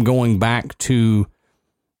stuff, them going back to,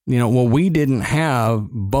 we didn't have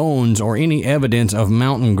bones or any evidence of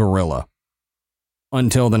mountain gorilla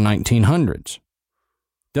until the 1900s.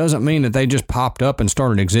 Doesn't mean that they just popped up and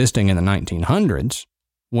started existing in the 1900s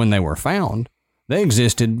when they were found. They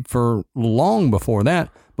existed for long before that,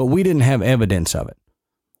 but we didn't have evidence of it.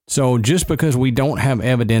 So just because we don't have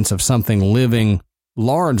evidence of something living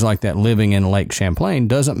large like that living in Lake Champlain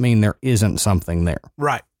doesn't mean there isn't something there.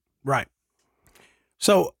 Right. Right.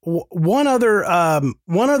 So one other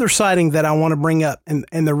sighting that I want to bring up, and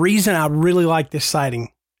the reason I really like this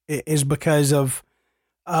sighting is because of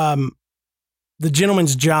the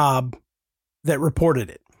gentleman's job that reported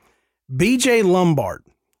it. B.J. Lombard.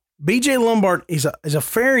 B.J. Lombard is a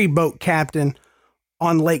ferry boat captain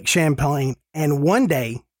on Lake Champlain, and one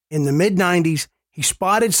day in the mid-90s, he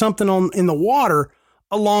spotted something in the water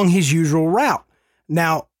along his usual route.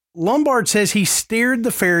 Now, Lombard says he steered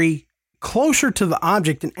the ferry closer to the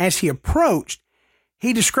object, and as he approached,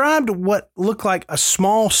 he described what looked like a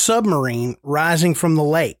small submarine rising from the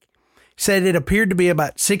lake. He said it appeared to be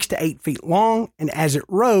about 6 to 8 feet long, and as it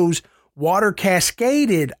rose, water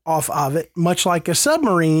cascaded off of it, much like a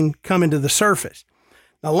submarine coming to the surface.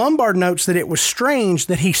 Now, Lombard notes that it was strange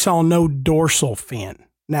that he saw no dorsal fin.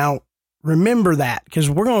 Now, remember that, because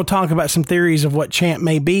we're going to talk about some theories of what Champ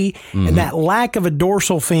may be, and that lack of a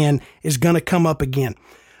dorsal fin is going to come up again.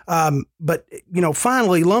 But,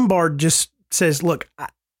 finally, Lombard just says, look,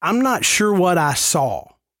 I'm not sure what I saw,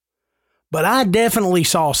 but I definitely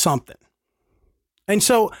saw something. And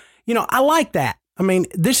so, I like that. I mean,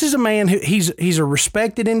 this is a man who he's a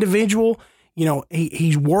respected individual. You know,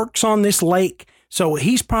 he works on this lake, so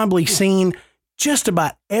he's probably seen just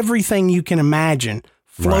about everything you can imagine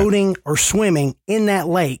floating or swimming in that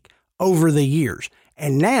lake over the years.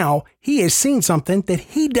 And now he has seen something that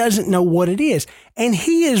he doesn't know what it is. And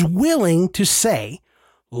he is willing to say,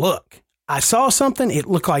 look, I saw something. It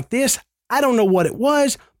looked like this. I don't know what it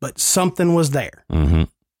was, but something was there. Mm-hmm.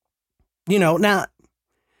 You know, now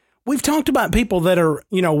we've talked about people that are,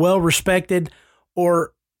 you know, well respected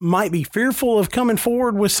or might be fearful of coming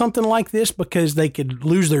forward with something like this because they could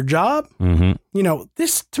lose their job. Mm-hmm. You know,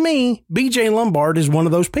 this to me, BJ Lombard is one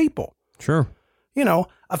of those people. Sure. You know,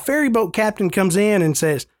 a ferry boat captain comes in and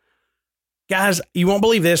says, guys, you won't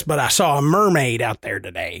believe this, but I saw a mermaid out there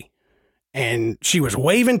today and she was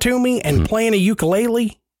waving to me and playing a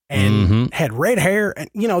ukulele and had red hair. And,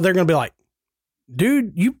 you know, they're going to be like,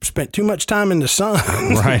 dude, you spent too much time in the sun.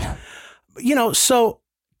 Right. You know, so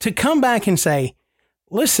to come back and say,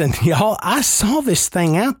 listen, y'all, I saw this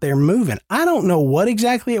thing out there moving. I don't know what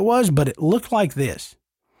exactly it was, but it looked like this.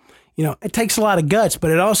 You know, it takes a lot of guts,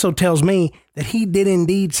 but it also tells me that he did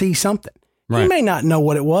indeed see something. Right. He may not know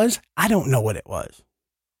what it was. I don't know what it was,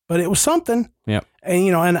 but it was something. Yep. And,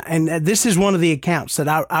 you know, and this is one of the accounts that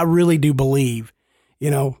I really do believe,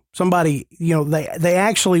 you know, somebody, you know, they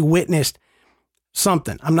actually witnessed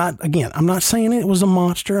something. I'm not saying it was a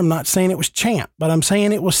monster. I'm not saying it was Champ, but I'm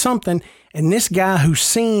saying it was something. And this guy who's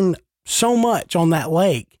seen so much on that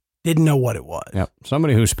lake didn't know what it was. Yep.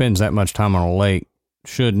 Somebody who spends that much time on a lake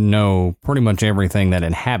should know pretty much everything that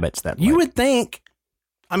inhabits that lake. You would think.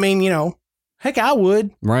 I mean, you know, heck, I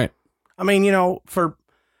would. Right. I mean, you know,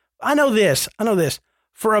 I know this.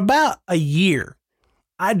 For about a year,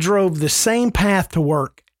 I drove the same path to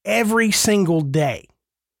work every single day.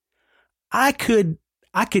 I could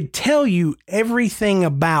tell you everything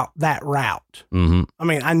about that route. Mm-hmm. I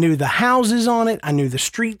mean, I knew the houses on it. I knew the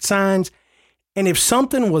street signs. And if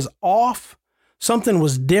something was off, something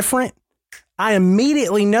was different, I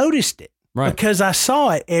immediately noticed it because I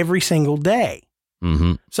saw it every single day.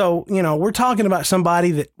 Mm-hmm. So, you know, we're talking about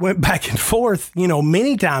somebody that went back and forth, you know,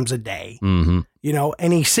 many times a day, you know,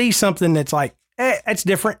 and he sees something that's like, that's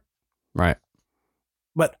different. Right.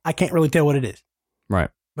 But I can't really tell what it is.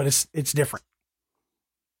 Right. But it's different.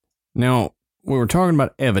 Now, we were talking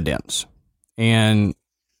about evidence, and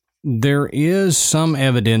there is some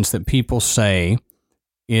evidence that people say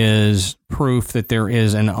is proof that there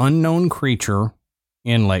is an unknown creature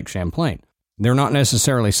in Lake Champlain. They're not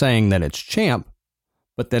necessarily saying that it's Champ,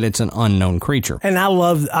 but that it's an unknown creature. And I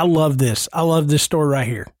love this. I love this story right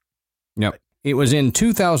here. Yep. It was in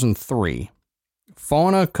 2003.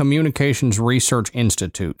 Fauna Communications Research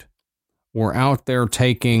Institute were out there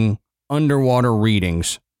taking underwater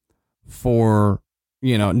readings for,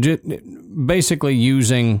 you know, basically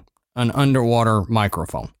using an underwater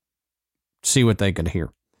microphone. See what they could hear.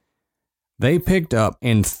 They picked up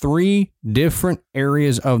in 3 different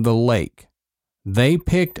areas of the lake. They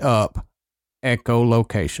picked up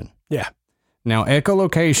echolocation. Yeah. Now,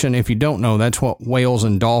 echolocation, if you don't know, that's what whales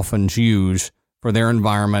and dolphins use for their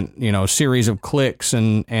environment. You know, series of clicks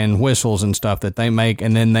and whistles and stuff that they make,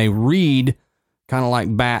 and then they read, kind of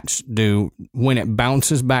like bats do. When it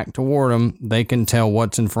bounces back toward them, they can tell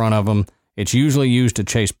what's in front of them. It's usually used to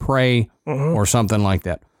chase prey or something like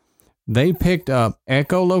that. They picked up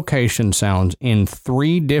echolocation sounds in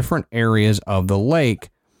 3 different areas of the lake,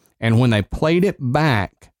 and when they played it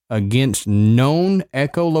back against known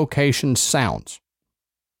echolocation sounds,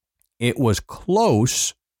 it was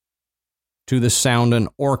close to the sound an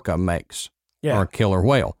orca makes, or a killer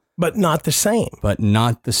whale. But not the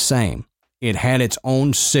same. It had its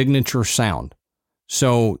own signature sound.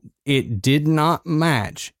 So it did not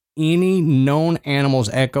match any known animal's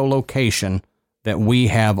echolocation that we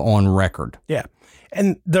have on record. Yeah.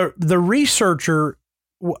 And the researcher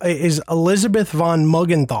is Elizabeth von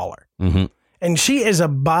Muggenthaler. Mm-hmm. And she is a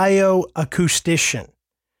bioacoustician,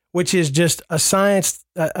 which is just a scientist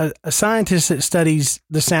that studies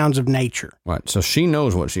the sounds of nature. Right. So she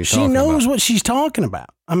knows what she's talking about. She knows what she's talking about.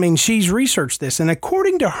 I mean, she's researched this. And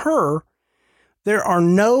according to her, there are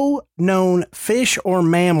no known fish or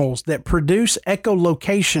mammals that produce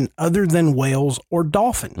echolocation other than whales or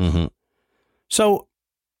dolphins. Mm-hmm. So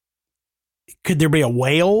could there be a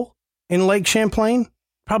whale in Lake Champlain?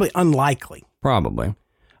 Probably unlikely. Probably.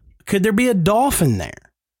 Could there be a dolphin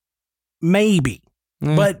there? Maybe.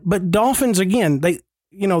 But dolphins, again,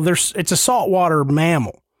 it's a saltwater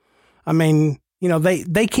mammal. I mean, you know,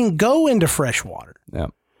 they can go into fresh water. Yeah.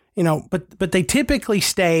 You know, but they typically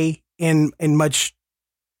stay in much,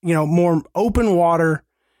 you know, more open water,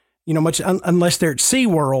 you know, unless they're at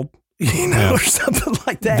SeaWorld, or something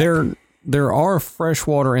like that. There are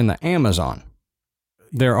freshwater in the Amazon.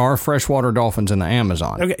 There are freshwater dolphins in the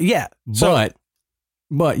Amazon. Okay, yeah. But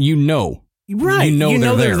right. You know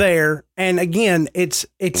they're there. And again, it's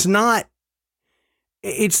not.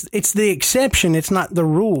 It's the exception. It's not the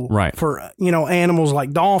rule, right? For animals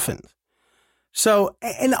like dolphins. So,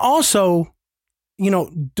 and also,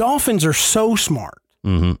 dolphins are so smart.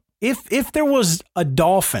 Mm-hmm. If there was a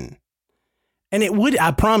dolphin, and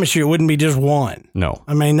I promise you, it wouldn't be just one. No,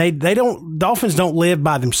 I mean dolphins don't live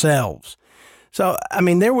by themselves. So, I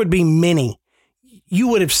mean, there would be many. You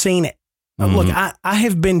would have seen it. Mm-hmm. Look, I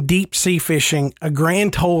have been deep sea fishing a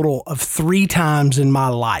grand total of 3 times in my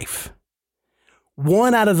life.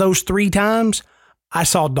 1 out of those 3 times, I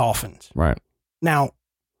saw dolphins. Right. Now,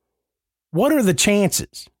 what are the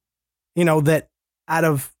chances, that out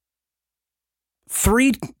of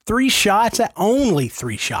three shots, only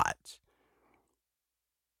 3 shots,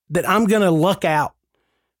 that I'm going to look out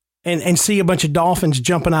and see a bunch of dolphins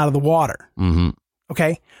jumping out of the water? Mm-hmm.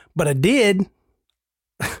 Okay. But I did.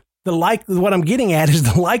 What I'm getting at is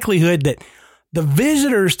the likelihood that the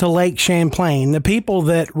visitors to Lake Champlain, the people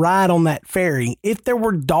that ride on that ferry, if there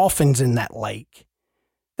were dolphins in that lake,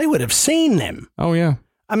 they would have seen them. Oh, yeah.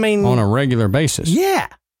 I mean, on a regular basis. Yeah.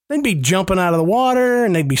 They'd be jumping out of the water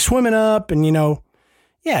and they'd be swimming up and,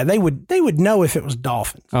 they would know if it was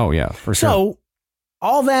dolphins. Oh, yeah, for sure. So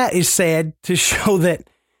all that is said to show that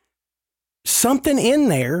something in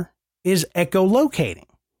there is echolocating.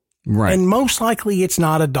 Right. And most likely it's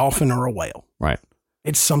not a dolphin or a whale. Right.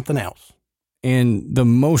 It's something else. And the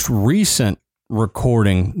most recent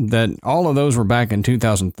recording, that all of those were back in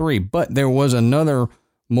 2003, but there was another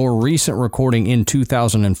more recent recording in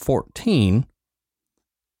 2014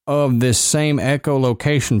 of this same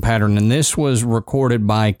echolocation pattern. And this was recorded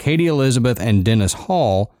by Katie Elizabeth and Dennis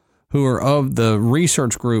Hall, who are of the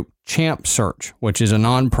research group Champ Search, which is a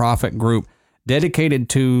nonprofit group dedicated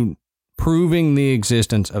to proving the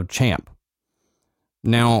existence of champ.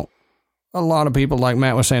 Now, a lot of people, like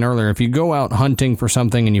Matt was saying earlier, if you go out hunting for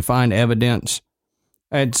something and you find evidence,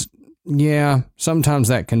 sometimes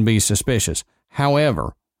that can be suspicious.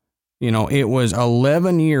 However, it was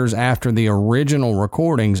 11 years after the original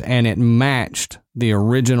recordings and it matched the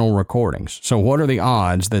original recordings. So what are the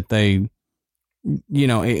odds that the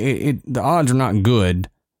odds are not good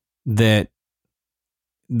that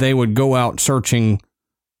they would go out searching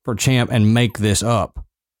for champ and make this up.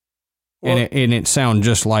 Well, and it sound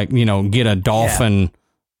just like, get a dolphin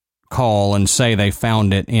call and say they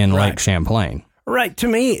found it in Lake Champlain. Right. To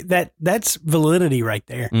me, that's validity right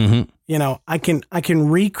there. Mm-hmm. I can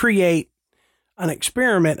recreate an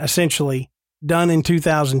experiment essentially done in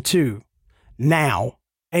 2002 now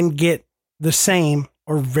and get the same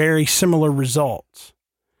or very similar results.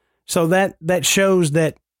 So that shows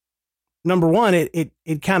that, number one,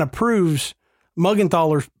 it kind of proves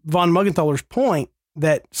von Muggenthaler's point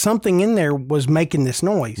that something in there was making this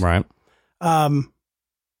noise. Right.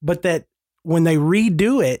 But that when they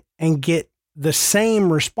redo it and get the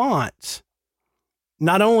same response,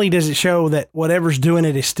 not only does it show that whatever's doing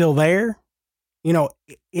it is still there,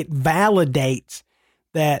 it validates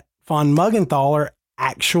that von Muggenthaler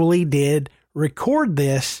actually did record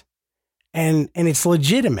this and it's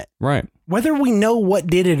legitimate. Right. Whether we know what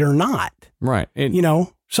did it or not. Right.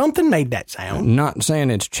 Something made that sound. Not saying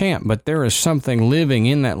it's champ, but there is something living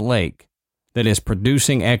in that lake that is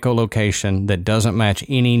producing echolocation that doesn't match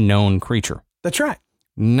any known creature. That's right.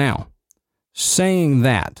 Now, saying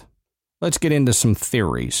that, let's get into some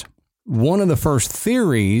theories. One of the first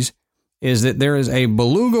theories is that there is a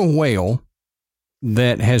beluga whale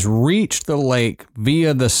that has reached the lake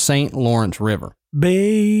via the St. Lawrence River.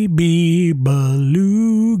 Baby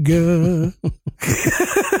beluga.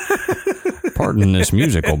 Pardon this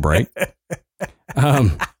musical break.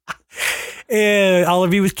 All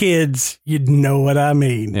of you as kids, you'd know what I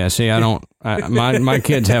mean. Yeah, see, my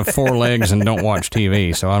kids have 4 legs and don't watch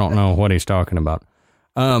TV, so I don't know what he's talking about.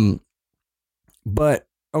 But,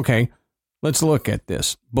 okay, let's look at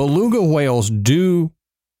this. Beluga whales do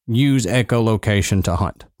use echolocation to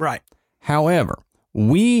hunt. Right. However,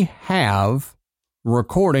 we have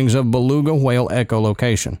recordings of beluga whale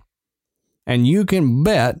echolocation. And you can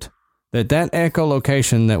bet that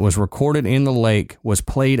echolocation that was recorded in the lake was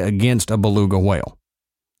played against a beluga whale.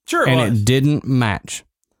 Sure, and it didn't match.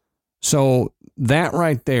 So that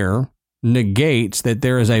right there negates that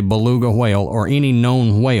there is a beluga whale or any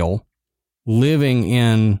known whale living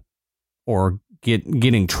in or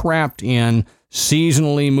getting trapped in,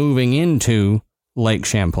 seasonally moving into Lake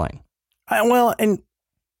Champlain. Well, and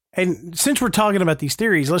since we're talking about these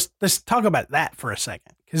theories, let's talk about that for a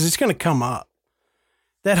second, because it's going to come up.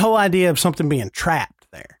 that whole idea of something being trapped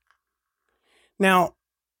there. Now,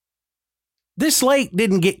 this lake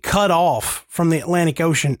didn't get cut off from the Atlantic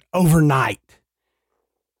Ocean overnight.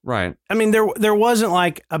 Right. I mean, there wasn't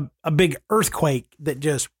like a big earthquake that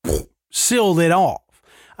just sealed it off.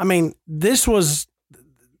 I mean, this was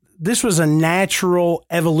a natural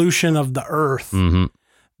evolution of the earth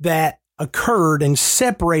that occurred and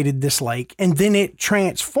separated this lake, and then it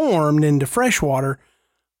transformed into freshwater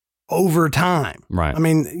over time. Right. I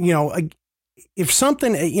mean, if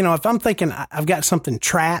something, if I'm thinking I've got something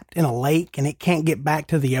trapped in a lake and it can't get back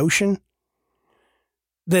to the ocean,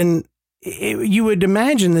 then you would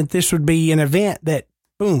imagine that this would be an event that,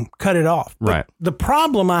 boom, cut it off. Right. But the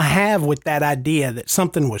problem I have with that idea that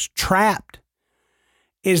something was trapped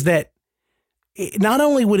is that not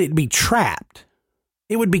only would it be trapped,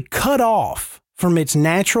 it would be cut off from its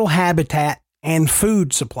natural habitat and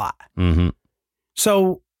food supply. Mm-hmm.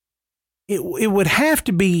 So it would have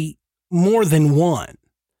to be more than one.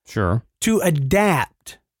 Sure. To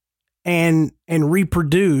adapt and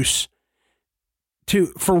reproduce,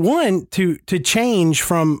 to change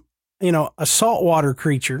from, a saltwater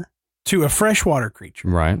creature to a freshwater creature.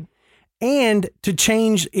 Right. And to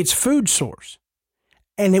change its food source.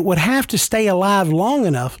 And it would have to stay alive long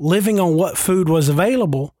enough, living on what food was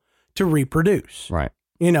available, to reproduce. Right.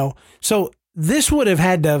 So this would have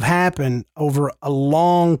had to have happened over a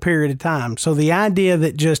long period of time. So the idea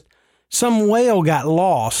that just some whale got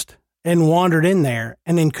lost and wandered in there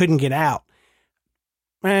and then couldn't get out.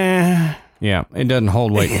 Yeah, it doesn't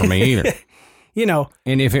hold weight for me either.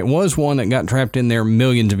 And if it was one that got trapped in there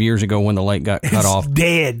millions of years ago when the lake got cut off,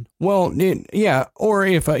 dead. Well, or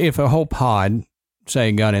if a whole pod,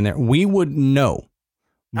 say, got in there, we would know,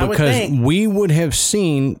 because we would have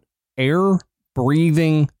seen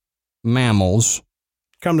air-breathing mammals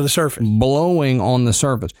come to the surface, blowing on the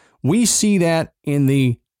surface. We see that in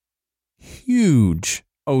the huge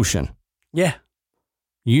ocean. Yeah.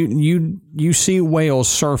 You see whales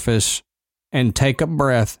surface and take a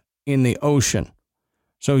breath in the ocean.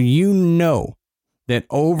 So that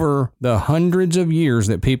over the hundreds of years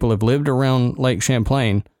that people have lived around Lake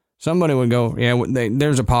Champlain, somebody would go, yeah,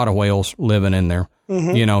 there's a pod of whales living in there.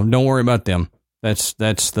 Mm-hmm. Don't worry about them. That's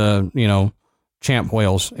the, champ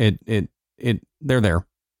whales. They're there.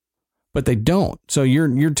 But they don't. So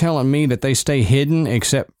you're telling me that they stay hidden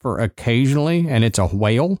except for occasionally and it's a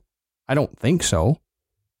whale? I don't think so.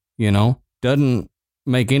 Doesn't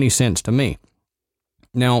make any sense to me.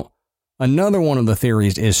 Now, another one of the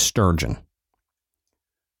theories is sturgeon.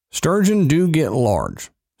 Sturgeon do get large.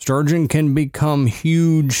 Sturgeon can become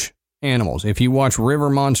huge animals. If you watch River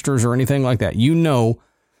Monsters or anything like that,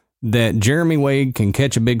 that Jeremy Wade can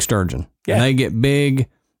catch a big sturgeon. Yeah. And they get big.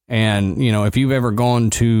 And, if you've ever gone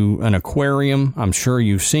to an aquarium, I'm sure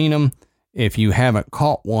you've seen them. If you haven't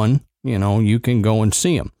caught one, you can go and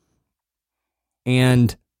see them.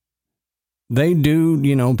 And they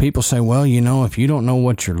do, people say, well, if you don't know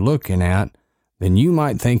what you're looking at, then you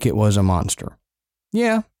might think it was a monster.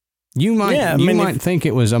 Yeah. You might think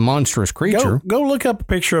it was a monstrous creature. Go look up a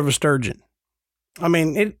picture of a sturgeon. I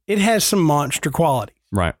mean, it has some monster qualities.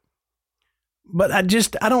 Right. But I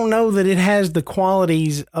don't know that it has the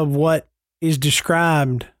qualities of what is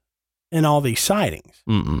described in all these sightings.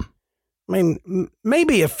 Mm-mm. I mean,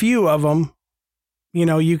 maybe a few of them,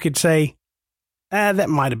 you could say, that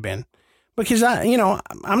might have been. Because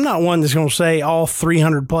I'm not one that's going to say all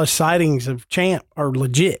 300 plus sightings of Champ are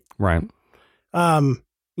legit. Right.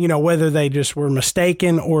 Whether they just were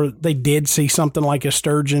mistaken or they did see something like a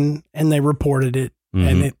sturgeon and they reported it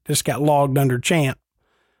and it just got logged under Champ.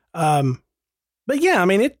 But yeah, I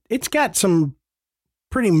mean, it's got some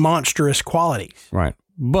pretty monstrous qualities. Right.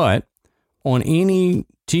 But on any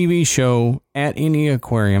TV show, at any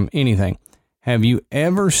aquarium, anything, have you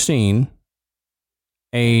ever seen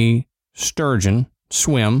a sturgeon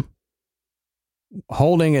swim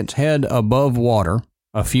holding its head above water,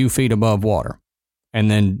 a few feet above water,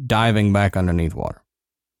 and then diving back underneath water?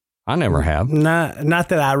 I never have. Not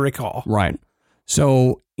that I recall. Right.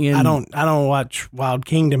 So I don't watch Wild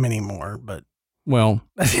Kingdom anymore, but well,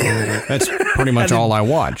 that's pretty much all I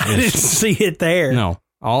watch. I didn't see it there. No,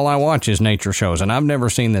 all I watch is nature shows, and I've never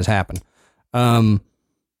seen this happen. Like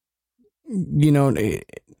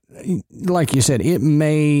you said, it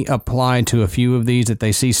may apply to a few of these that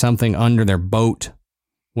they see something under their boat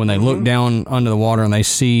when they look down under the water and they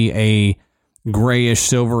see a grayish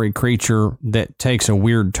silvery creature that takes a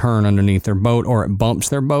weird turn underneath their boat, or it bumps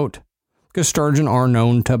their boat, because sturgeon are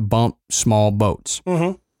known to bump small boats.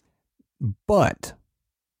 Mm-hmm. But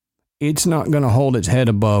it's not going to hold its head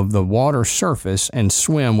above the water surface and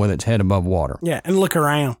swim with its head above water. Yeah, and look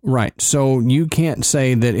around. Right. So you can't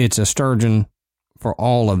say that it's a sturgeon for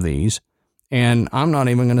all of these. And I'm not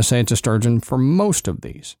even going to say it's a sturgeon for most of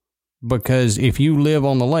these. Because if you live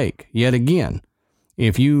on the lake, yet again,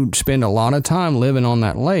 if you spend a lot of time living on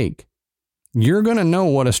that lake, you're going to know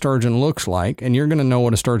what a sturgeon looks like, and you're going to know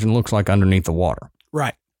what a sturgeon looks like underneath the water.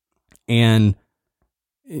 Right. And,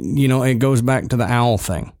 you know, it goes back to the owl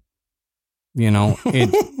thing. You know,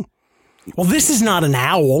 well, this is not an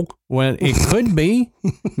owl. Well, it could be.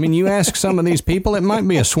 I mean, you ask some of these people, it might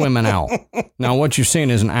be a swimming owl. Now, what you're seeing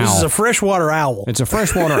is an owl. This is a freshwater owl. It's a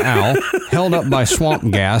freshwater owl held up by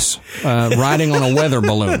swamp gas, riding on a weather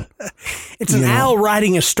balloon. It's an owl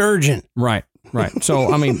riding a sturgeon. Right, right.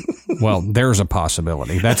 So, I mean, well, there's a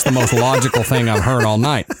possibility. That's the most logical thing I've heard all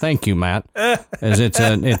night. Thank you, Matt. As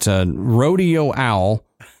it's a rodeo owl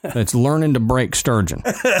that's learning to break sturgeon.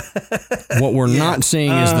 What we're not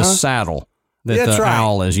seeing is the saddle that the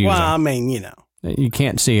owl is using. Well, I mean, you know. You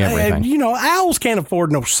can't see everything. You know, owls can't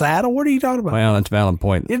afford no saddle. What are you talking about? Well, that's a valid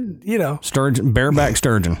point. You know. Sturgeon, bareback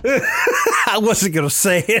sturgeon. I wasn't going to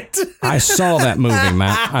say it. I saw that movie,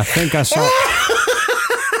 Matt. I think I saw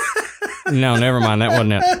No, never mind. That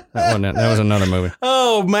wasn't it. That was another movie.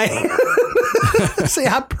 Oh, man. See,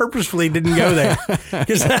 I purposefully didn't go there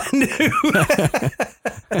because I knew.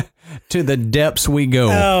 To the depths we go.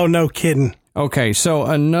 Oh, no kidding. Okay, so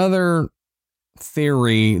another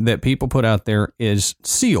theory that people put out there is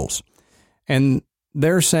seals. And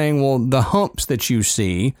they're saying, well, the humps that you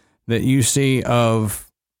see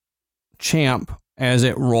of Champ as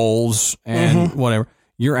it rolls and whatever,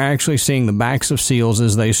 you're actually seeing the backs of seals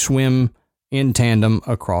as they swim in tandem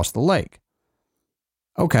across the lake.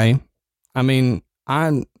 Okay. I mean,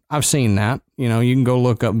 I've seen that. You know, you can go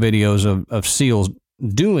look up videos of seals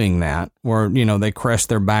doing that where, you know, they crest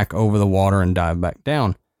their back over the water and dive back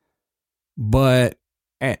down. But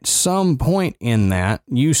at some point in that,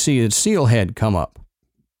 you see a seal head come up.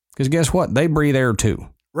 Because guess what? They breathe air too.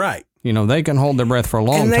 Right. You know, they can hold their breath for a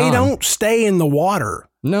long time. And they don't stay in the water.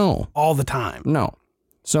 No. All the time. No.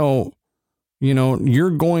 So, you know, you're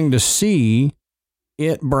going to see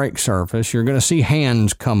it break surface. You're going to see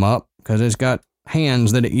hands come up because it's got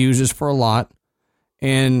hands that it uses for a lot.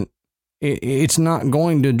 And it's not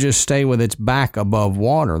going to just stay with its back above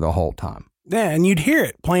water the whole time. Yeah, and you'd hear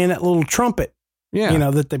it playing that little trumpet, you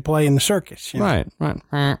know, that they play in the circus. You know?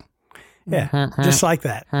 Right. Yeah, just like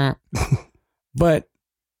that. But,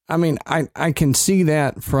 I mean, I can see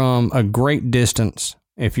that from a great distance.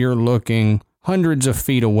 If you're looking hundreds of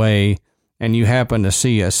feet away and you happen to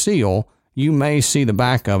see a seal, you may see the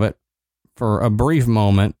back of it for a brief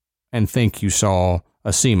moment and think you saw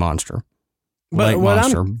a sea monster. But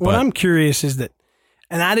what I'm curious is that,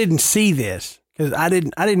 and I didn't see this because I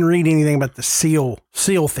didn't read anything about the seal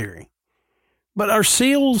theory. But are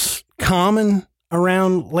seals common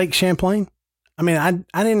around Lake Champlain? I mean,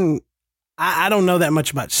 I don't know that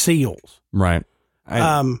much about seals. Right.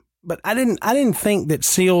 But I didn't think that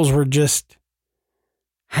seals were just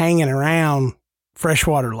hanging around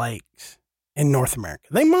freshwater lakes in North America.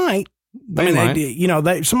 They might. You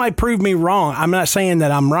know, somebody prove me wrong. I'm not saying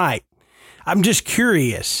that I'm right. I'm just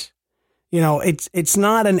curious. You know, it's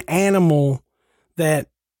not an animal that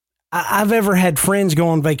I've ever had friends go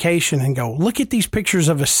on vacation and go, look at these pictures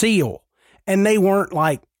of a seal. And they weren't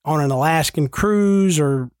like on an Alaskan cruise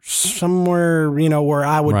or somewhere, you know, where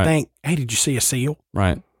I would think, hey, did you see a seal?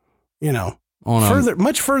 Right. You know,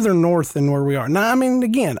 much further north than where we are. Now, I mean,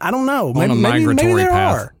 again, I don't know. Maybe there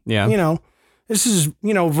are. Yeah. You know, this is,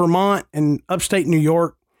 you know, Vermont and upstate New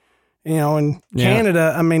York. You know, in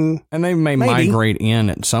Canada, I mean. And they may migrate in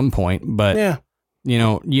at some point, but, you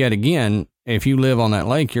know, yet again, if you live on that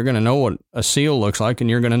lake, you're going to know what a seal looks like, and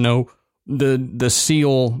you're going to know the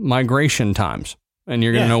seal migration times, and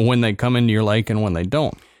you're going to know when they come into your lake and when they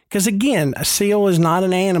don't. Because, again, a seal is not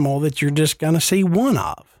an animal that you're just going to see one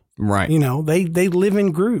of. Right. You know, they live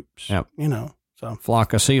in groups. Yep. You know, so.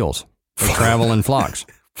 Flock of seals. They travel in flocks.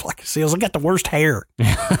 Flock of seals. I got the worst hair.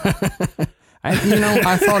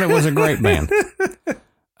 I thought it was a great band.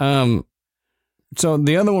 So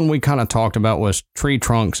the other one we kind of talked about was tree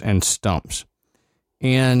trunks and stumps.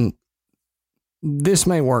 And this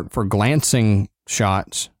may work for glancing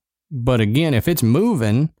shots, but again, if it's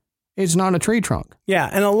moving, it's not a tree trunk. Yeah,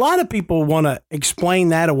 and a lot of people want to explain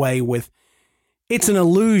that away with it's an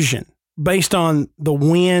illusion based on the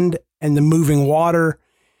wind and the moving water.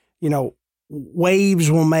 You know,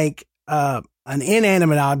 waves will make an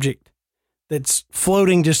inanimate object that's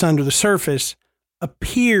floating just under the surface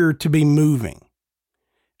appear to be moving.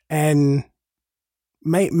 And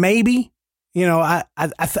maybe,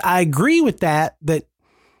 I agree with that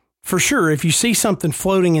for sure, if you see something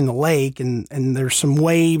floating in the lake and there's some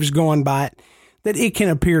waves going by it, that it can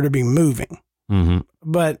appear to be moving. Mm-hmm.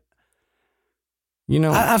 But,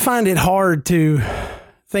 I find it hard to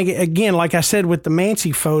think, again, like I said with the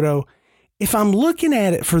Mancy photo, if I'm looking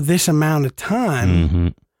at it for this amount of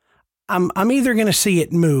time, I'm either going to see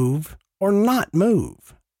it move or not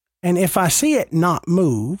move. And if I see it not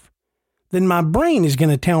move, then my brain is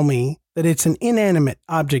going to tell me that it's an inanimate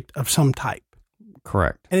object of some type.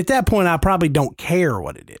 Correct. And at that point, I probably don't care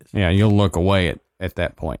what it is. Yeah, you'll look away at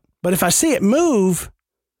that point. But if I see it move,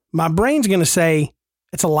 my brain's going to say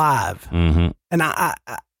it's alive. Mm-hmm. And I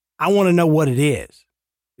want to know what it is.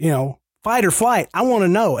 Fight or flight. I want to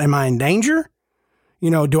know, am I in danger?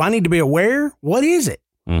 Do I need to be aware? What is it?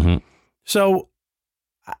 Mm-hmm. So,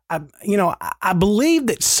 I believe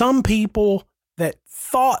that some people that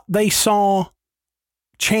thought they saw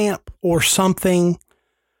Champ or something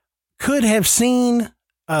could have seen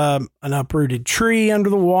an uprooted tree under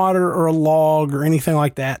the water or a log or anything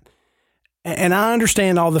like that. And I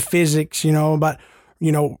understand all the physics, about,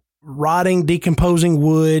 rotting, decomposing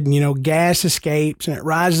wood, gas escapes and it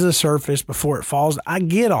rises to the surface before it falls. I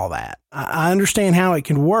get all that. I understand how it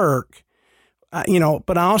can work,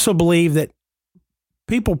 but I also believe that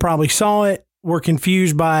people probably saw it, were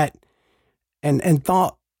confused by it, and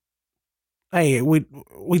thought, hey, we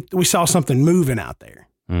saw something moving out there.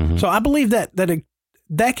 Mm-hmm. So I believe that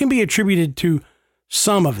can be attributed to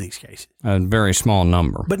some of these cases. A very small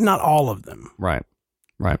number. But not all of them. Right.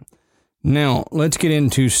 Now, let's get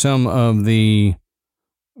into some of the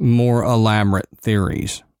more elaborate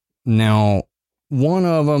theories. Now, one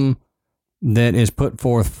of them that is put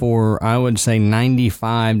forth for, I would say,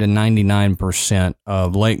 95 to 99%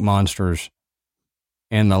 of lake monsters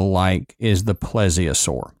and the like is the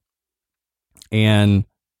plesiosaur. And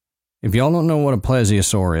if y'all don't know what a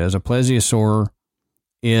plesiosaur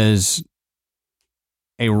is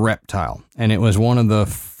a reptile. And it was one of the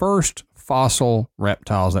first fossil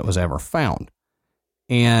reptiles that was ever found.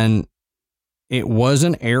 And it was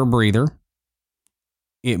an air breather.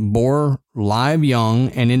 It bore live young,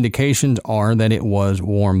 and indications are that it was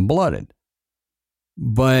warm-blooded.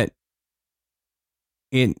 But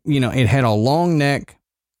it had a long neck,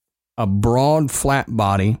 a broad flat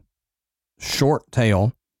body, short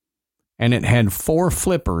tail, and it had 4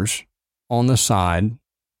 flippers on the side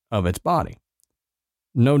of its body.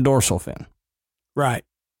 No dorsal fin. Right.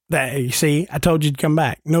 That, you see, I told you to come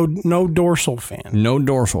back. No dorsal fin. No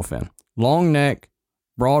dorsal fin. Long neck,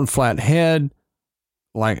 broad flat head,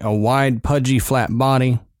 like a wide pudgy flat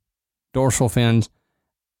body, dorsal fins,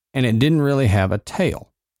 and it didn't really have a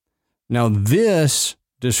tail. Now this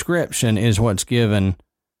description is what's given,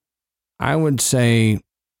 I would say,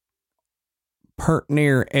 pert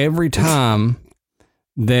near every time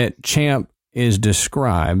that Champ is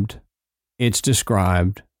described, it's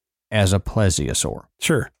described as a plesiosaur.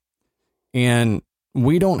 Sure. And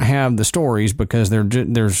we don't have the stories because they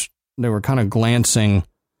were kind of glancing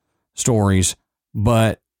stories,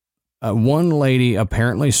 but one lady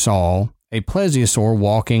apparently saw a plesiosaur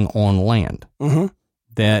walking on land. Mm-hmm.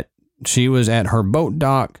 That she was at her boat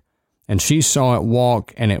dock and she saw it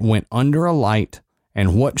walk and it went under a light,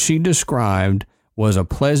 and what she described was a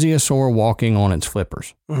plesiosaur walking on its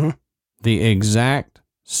flippers. Mm-hmm. The exact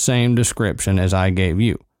same description as I gave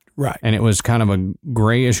you. Right. And it was kind of a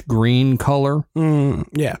grayish green color.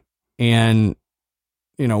 Yeah. And,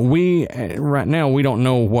 right now we don't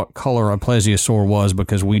know what color a plesiosaur was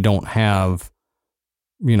because we don't have,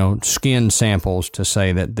 skin samples to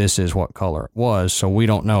say that this is what color it was. So we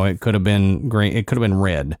don't know. It could have been green. It could have been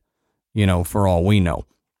red, for all we know.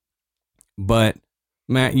 But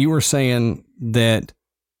Matt, you were saying that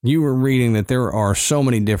you were reading that there are so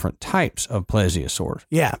many different types of plesiosaurs.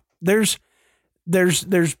 Yeah. There's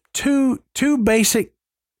two basic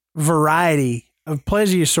variety of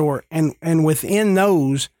plesiosaur, and within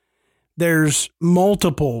those there's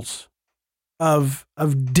multiples of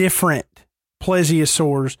different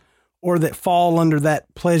plesiosaurs, or that fall under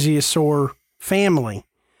that plesiosaur family.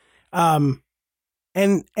 And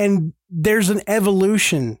there's an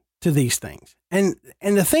evolution to these things. And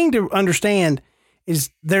the thing to understand is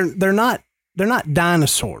they're not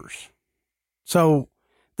dinosaurs. So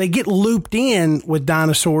they get looped in with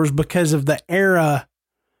dinosaurs because of the era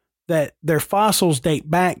that their fossils date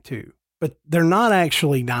back to, but they're not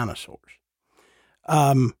actually dinosaurs.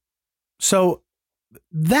 So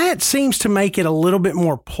that seems to make it a little bit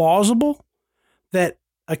more plausible that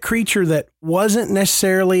a creature that wasn't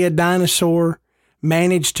necessarily a dinosaur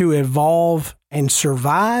managed to evolve and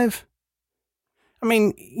survive. I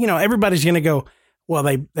mean, everybody's going to go, Well,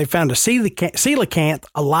 they found a coelacanth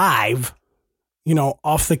alive,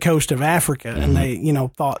 off the coast of Africa. Mm-hmm. And they,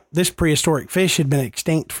 thought this prehistoric fish had been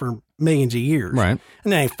extinct for millions of years. Right.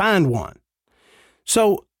 And then they find one.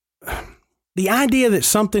 So the idea that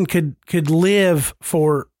something could live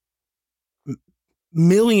for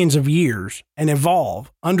millions of years and evolve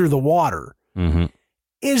under the water mm-hmm.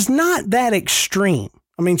 is not that extreme.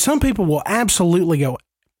 I mean, some people will absolutely go,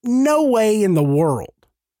 no way in the world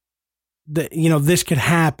that, this could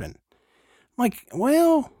happen. Like,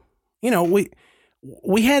 well, we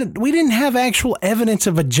didn't have actual evidence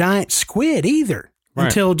of a giant squid either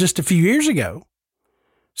until just a few years ago.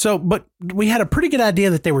 So, but we had a pretty good idea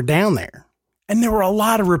that they were down there. And there were a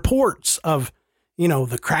lot of reports of,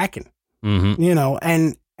 the Kraken, mm-hmm.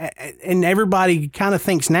 And everybody kind of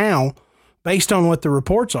thinks now, based on what the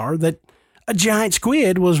reports are, that a giant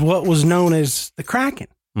squid was what was known as the Kraken.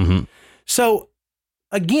 Mm-hmm. So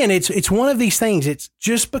again, it's one of these things. It's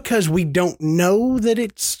just because we don't know that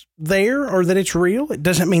it's there or that it's real, it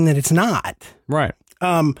doesn't mean that it's not. Right.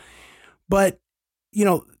 But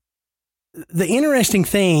the interesting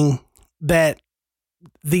thing that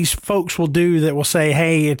these folks will do that will say,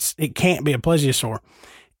 hey, it can't be a plesiosaur,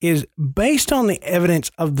 is based on the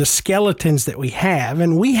evidence of the skeletons that we have.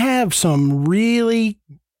 And we have some really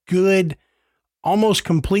good, almost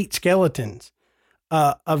complete skeletons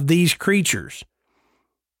of these creatures.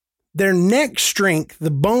 Their neck strength, the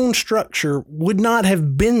bone structure, would not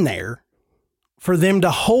have been there for them to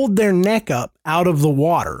hold their neck up out of the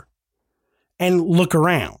water and look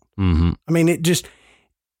around. Mm-hmm. I mean,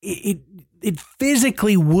 it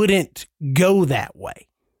physically wouldn't go that way.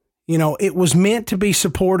 It was meant to be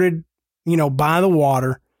supported, by the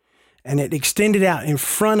water, and it extended out in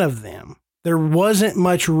front of them. There wasn't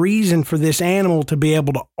much reason for this animal to be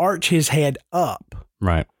able to arch his head up.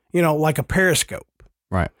 Right. Like a periscope.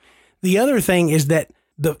 Right. The other thing is that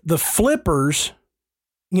the flippers,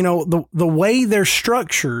 the way they're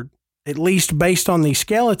structured, at least based on these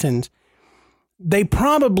skeletons, they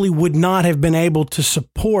probably would not have been able to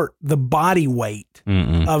support the body weight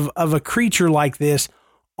of a creature like this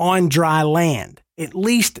on dry land, at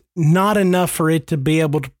least not enough for it to be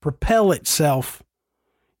able to propel itself,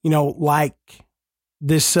 like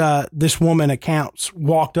this woman accounts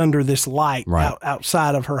walked under this light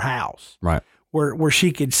outside of her house, right, where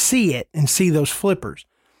she could see it and see those flippers.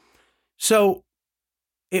 So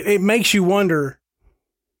it makes you wonder,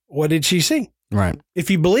 what did she see? Right. If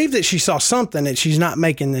you believe that she saw something, that she's not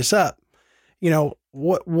making this up,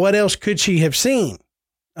 what else could she have seen?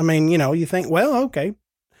 I mean, you think, well, okay.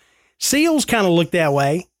 Seals kind of look that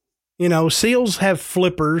way. Seals have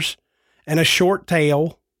flippers and a short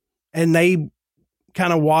tail, and they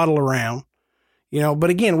kind of waddle around, but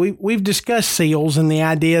again, we've discussed seals and the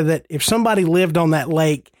idea that if somebody lived on that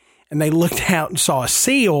lake and they looked out and saw a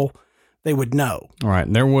seal, they would know.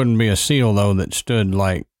 Right. There wouldn't be a seal though that stood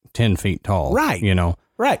like 10 feet tall. Right.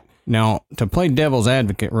 Right. Now, to play devil's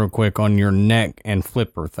advocate real quick on your neck and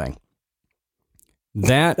flipper thing.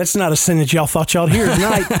 That's not a sentence y'all thought y'all'd hear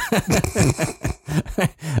tonight.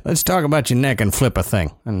 Let's talk about your neck and flipper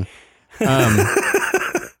thing. And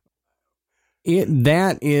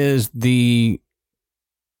that is the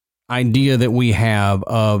idea that we have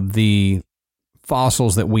of the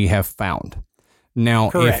fossils that we have found.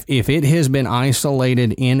 Now, if it has been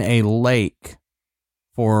isolated in a lake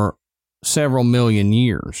for several million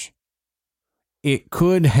years, it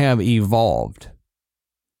could have evolved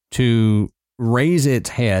to raise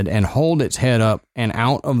its head and hold its head up and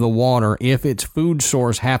out of the water if its food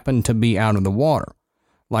source happened to be out of the water.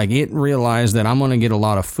 Like it realized that I'm going to get a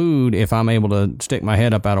lot of food if I'm able to stick my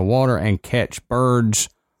head up out of water and catch birds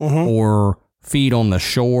or feed on the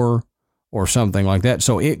shore or something like that.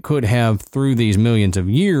 So it could have, through these millions of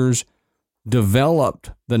years, developed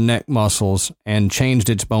the neck muscles and changed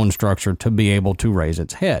its bone structure to be able to raise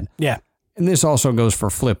its head. Yeah. And this also goes for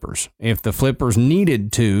flippers. If the flippers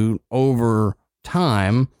needed to, over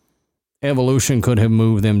time, evolution could have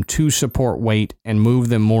moved them to support weight and move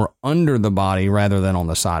them more under the body rather than on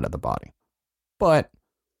the side of the body. But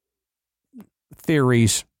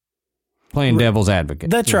theories, playing devil's advocate.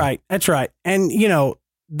 That's right. That's right. And,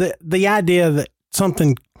 the idea that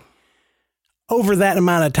something over that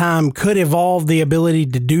amount of time could evolve the ability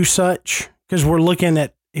to do such, because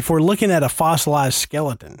if we're looking at a fossilized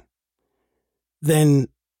skeleton, then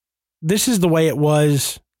this is the way it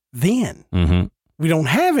was then. Mm-hmm. We don't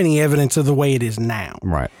have any evidence of the way it is now.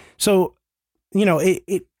 Right. So, you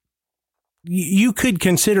could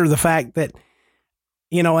consider the fact that,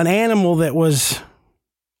 an animal that was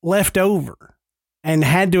left over and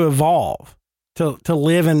had to evolve to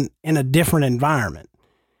live in a different environment,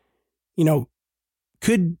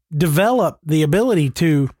 could develop the ability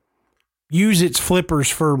to use its flippers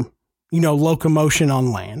for, locomotion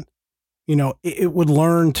on land. It would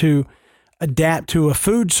learn to adapt to a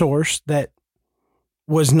food source that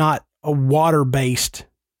was not a water-based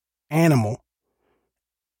animal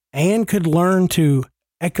and could learn to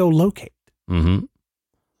echolocate. Mm-hmm.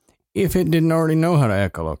 If it didn't already know how to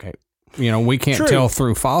echolocate. We can't True. tell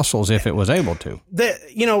through fossils if it was able to.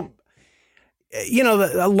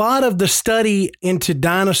 A lot of the study into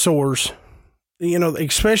dinosaurs,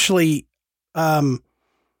 especially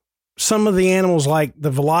some of the animals like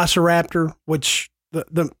the velociraptor, which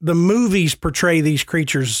the movies portray these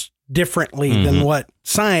creatures differently than what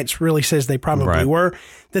science really says they probably were,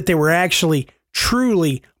 that they were actually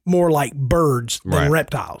truly more like birds than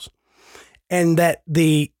reptiles. And that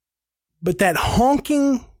that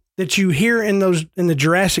honking that you hear in the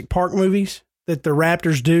Jurassic Park movies that the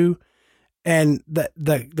raptors do, and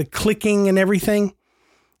the clicking and everything,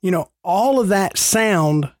 all of that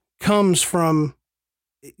sound comes from,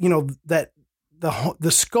 that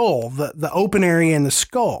the skull, the open area in the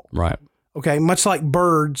skull. Right. Okay. Much like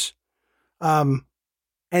birds. And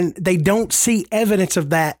they don't see evidence of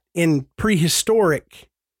that in prehistoric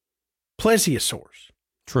plesiosaurs.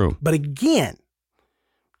 True. But again,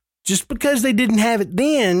 just because they didn't have it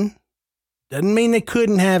then doesn't mean they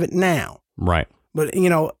couldn't have it now. Right. But,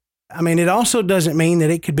 it also doesn't mean that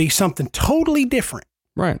it could be something totally different.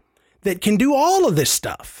 Right. That can do all of this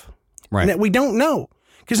stuff. Right. And that we don't know.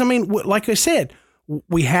 Because, like I said,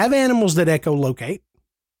 we have animals that echolocate.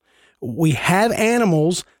 We have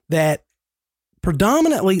animals that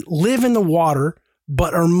predominantly live in the water,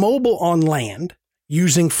 but are mobile on land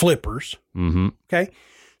using flippers. Mm-hmm. Okay.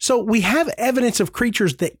 So we have evidence of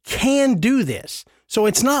creatures that can do this. So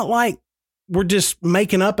it's not like we're just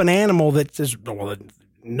making up an animal that says, well,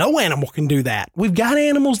 no animal can do that. We've got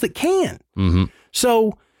animals that can. Mm-hmm.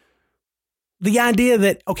 So the idea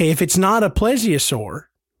that, okay, if it's not a plesiosaur,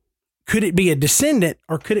 could it be a descendant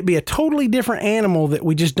or could it be a totally different animal that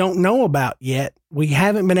we just don't know about yet? We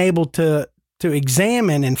haven't been able to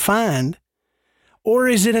examine and find. Or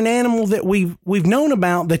is it an animal that we've known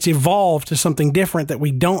about that's evolved to something different that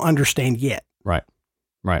we don't understand yet? Right.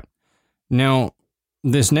 Right. Now,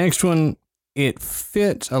 this next one, it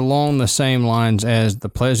fits along the same lines as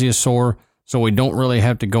the plesiosaur, so we don't really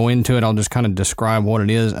have to go into it. I'll just kind of describe what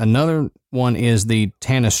it is. Another one is the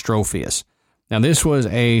Tanystropheus. Now, this was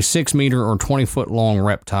a 6 meter or 20 foot long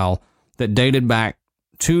reptile that dated back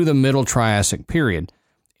to the Middle Triassic period,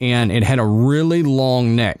 and it had a really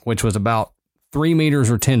long neck, which was about 3 meters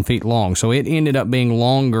or 10 feet long. So it ended up being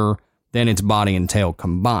longer than its body and tail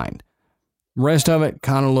combined. Rest of it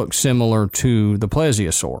kind of looks similar to the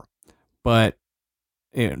plesiosaur, but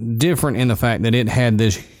different in the fact that it had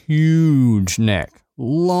this huge neck,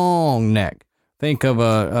 long neck. Think of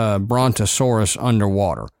a brontosaurus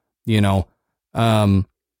underwater,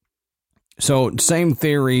 So same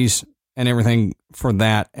theories and everything for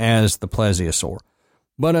that as the plesiosaur.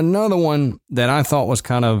 But another one that I thought was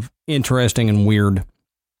kind of interesting and weird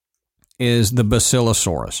is the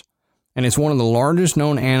Basilosaurus. And it's one of the largest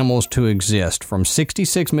known animals to exist from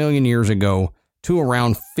 66 million years ago to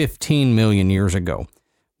around 15 million years ago,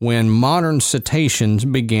 when modern cetaceans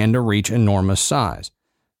began to reach enormous size.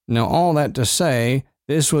 Now, all that to say,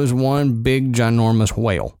 this was one big, ginormous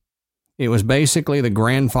whale. It was basically the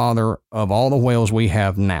grandfather of all the whales we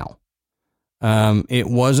have now. It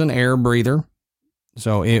was an air breather,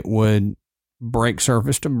 so it would break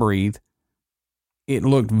surface to breathe. It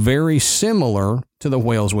looked very similar to the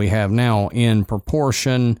whales we have now in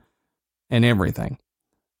proportion and everything.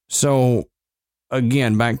 So,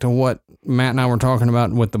 again, back to what Matt and I were talking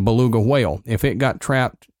about with the beluga whale. If it got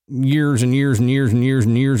trapped years and years and years and years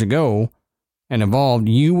and years ago and evolved,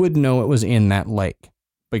 you would know it was in that lake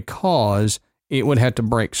because it would have to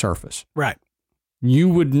break surface. Right. You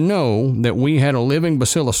would know that we had a living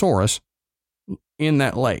Basilosaurus in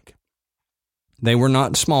that lake. They were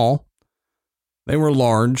not small. They were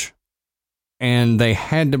large, and they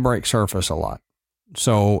had to break surface a lot.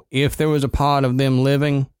 So if there was a pod of them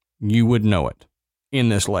living, you would know it in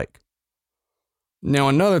this lake. Now,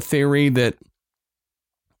 another theory that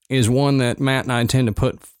is one that Matt and I tend to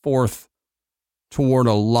put forth toward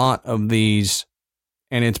a lot of these,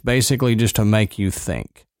 and it's basically just to make you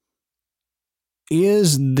think.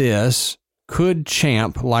 Could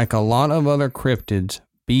Champ, like a lot of other cryptids,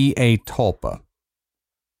 be a tulpa?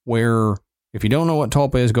 Where, if you don't know what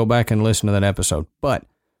tulpa is, go back and listen to that episode. But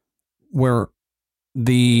where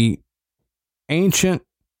the ancient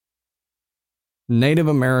Native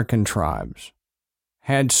American tribes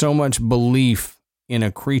had so much belief in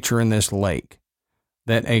a creature in this lake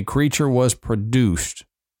that a creature was produced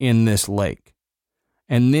in this lake.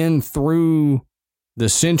 And then through the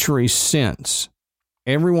centuries since,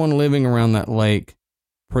 everyone living around that lake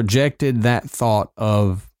projected that thought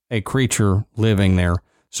of a creature living there.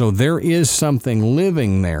 So there is something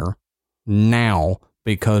living there now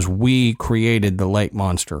because we created the lake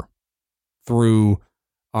monster through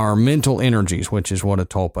our mental energies, which is what a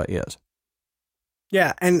tulpa is.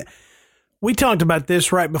 Yeah, and we talked about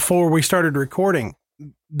this right before we started recording.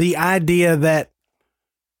 The idea that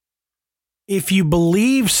if you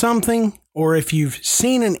believe something or if you've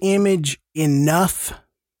seen an image enough,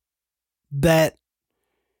 that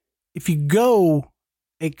if you go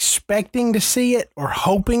expecting to see it or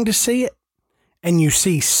hoping to see it and you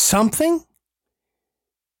see something,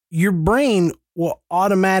 your brain will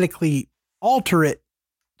automatically alter it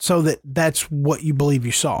so that that's what you believe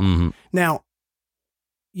you saw. Mm-hmm. Now,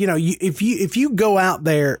 you know, if you go out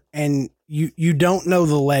there and you don't know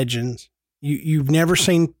the legends, you've never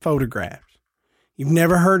seen photographs, you've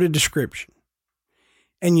never heard a description,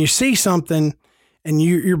 and you see something and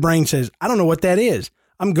your brain says, I don't know what that is.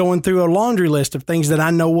 I'm going through a laundry list of things that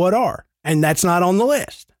I know what are, and that's not on the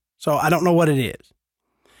list. So I don't know what it is.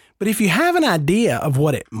 But if you have an idea of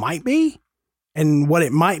what it might be, and what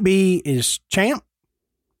it might be is Champ,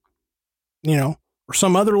 you know, or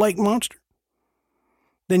some other lake monster,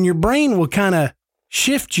 then your brain will kind of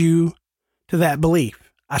shift you to that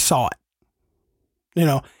belief. I saw it. You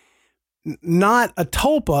know, not a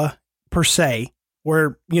tulpa per se,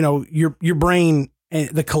 where, you know, your brain and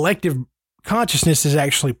the collective consciousness is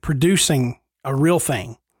actually producing a real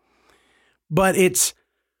thing. But it's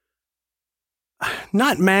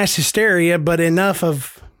not mass hysteria, but enough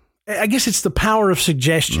of, I guess it's the power of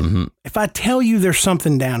suggestion. Mm-hmm. If I tell you there's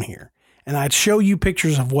something down here and I'd show you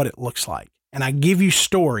pictures of what it looks like, and I give you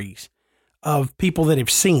stories of people that have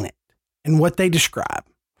seen it and what they describe,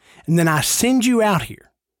 and then I send you out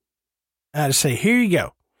here, and I say, here you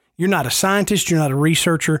go. You're not a scientist. You're not a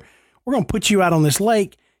researcher. We're going to put you out on this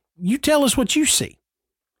lake. You tell us what you see.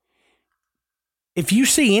 If you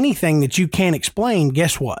see anything that you can't explain,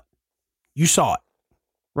 guess what? You saw it.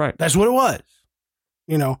 Right. That's what it was.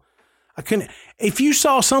 You know, if you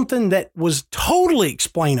saw something that was totally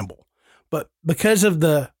explainable, but because of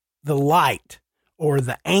the light or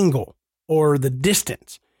the angle or the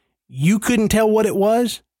distance, you couldn't tell what it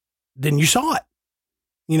was, then you saw it.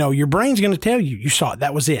 You know, your brain's going to tell you saw it.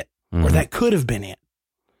 That was it. Mm-hmm. Or that could have been it.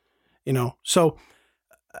 You know, so,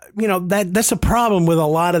 you know, that's a problem with a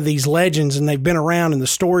lot of these legends, and they've been around, and the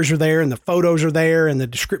stories are there, and the photos are there, and the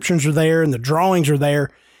descriptions are there, and the drawings are there.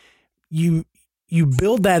 You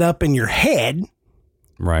build that up in your head.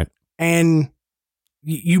 Right. And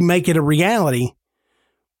you make it a reality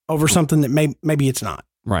over something that maybe it's not.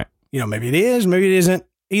 Right. You know, maybe it is, maybe it isn't.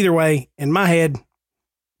 Either way, in my head,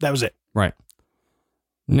 that was it. Right.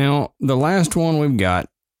 Now, the last one we've got,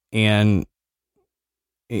 and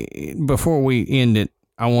before we end it,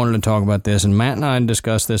 I wanted to talk about this, and Matt and I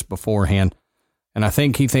discussed this beforehand, and I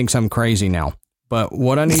think he thinks I'm crazy now. But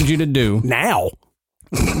what I need you to do... Now?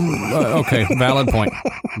 Okay, valid point.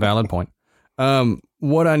 Valid point.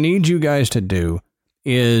 What I need you guys to do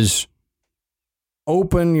is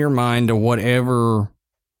open your mind to whatever,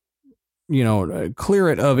 you know, clear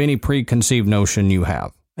it of any preconceived notion you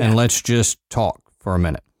have. And let's just talk for a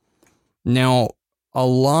minute. Now, a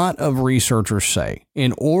lot of researchers say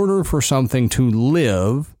in order for something to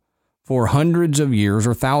live for hundreds of years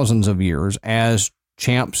or thousands of years, as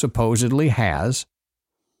Champ supposedly has,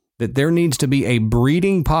 that there needs to be a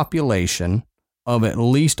breeding population of at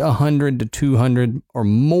least 100 to 200 or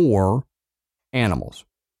more animals,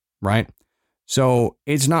 right? So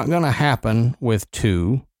it's not going to happen with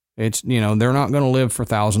two. It's, you know, they're not going to live for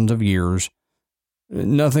thousands of years.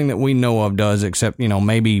 Nothing that we know of does, except, you know,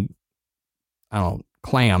 maybe, I don't know,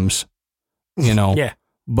 clams, you know. Yeah.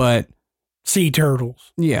 But sea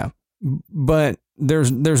turtles. Yeah. But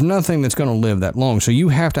there's nothing that's going to live that long. So you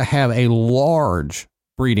have to have a large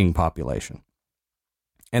breeding population.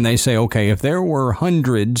 And they say, okay, if there were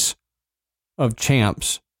hundreds of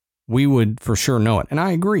champs, we would for sure know it. And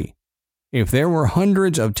I agree. If there were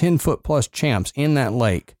hundreds of 10-foot plus champs in that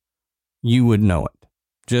lake, you would know it,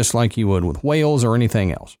 just like you would with whales or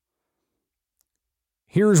anything else.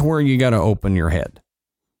 Here's where you got to open your head.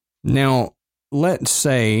 Now, let's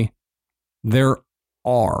say there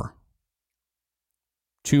are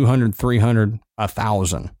 200, 300,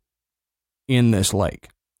 1,000 in this lake.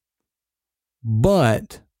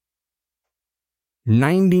 But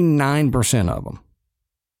 99% of them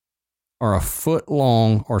are a foot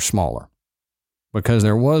long or smaller. Because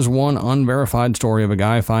there was one unverified story of a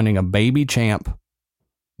guy finding a baby champ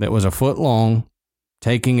that was a foot long,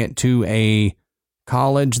 taking it to a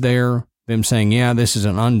college there, them saying, yeah, this is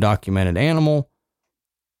an undocumented animal,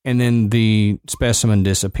 and then the specimen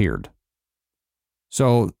disappeared.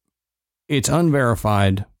 So it's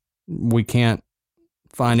unverified. We can't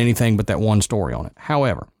find anything but that one story on it.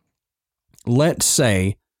 However, let's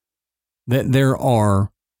say that there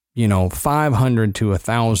are, 500 to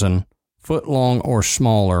 1,000 foot long or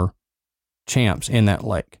smaller champs in that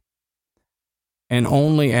lake. And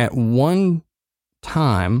only at one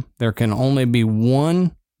time, there can only be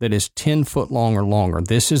one that is 10 foot long or longer.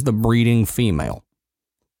 This is the breeding female.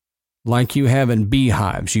 Like you have in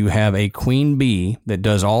beehives, you have a queen bee that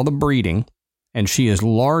does all the breeding, and she is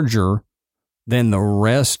larger than the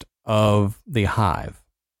rest of the hive.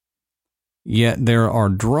 Yet there are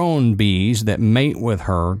drone bees that mate with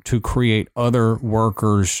her to create other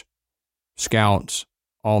workers, scouts,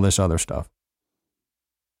 all this other stuff.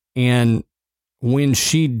 And when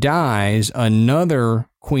she dies, another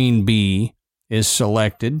queen bee is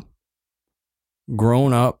selected,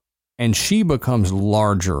 grown up, and she becomes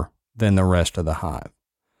larger than the rest of the hive.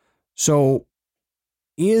 So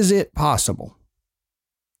is it possible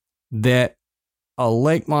that a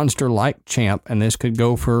lake monster like Champ, and this could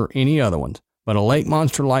go for any other ones, but a lake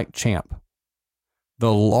monster like Champ,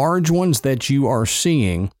 the large ones that you are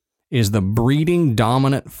seeing is the breeding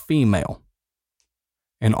dominant female.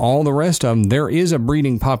 And all the rest of them, there is a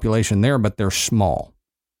breeding population there, but they're small.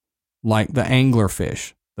 Like the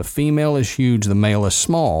anglerfish. The female is huge, the male is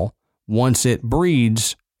small. Once it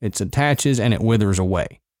breeds, it attaches and it withers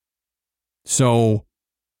away. So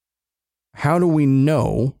how do we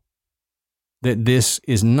know that this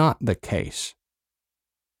is not the case?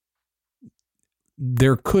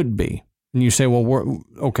 There could be. And you say, well,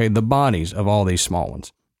 okay, the bodies of all these small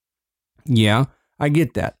ones. Yeah, I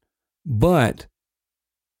get that. But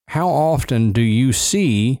how often do you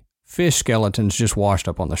see fish skeletons just washed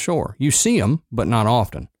up on the shore? You see them, but not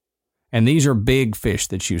often. And these are big fish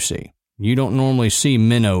that you see. You don't normally see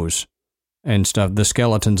minnows and stuff, the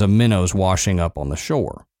skeletons of minnows washing up on the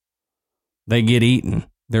shore. They get eaten.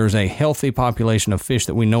 There's a healthy population of fish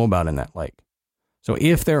that we know about in that lake. So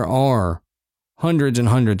if there are hundreds and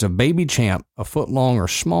hundreds of baby champ, a foot long or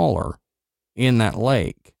smaller, in that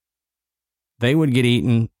lake, they would get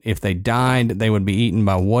eaten. If they died, they would be eaten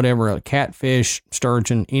by whatever, catfish,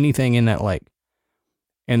 sturgeon, anything in that lake.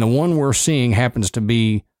 And the one we're seeing happens to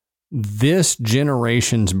be this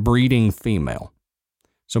generation's breeding female.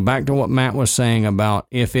 So back to what Matt was saying about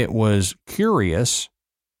if it was curious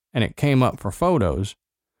and it came up for photos,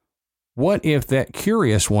 what if that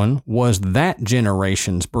curious one was that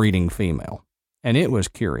generation's breeding female and it was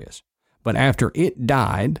curious, but after it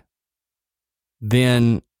died,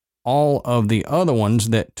 then all of the other ones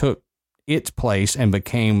that took its place and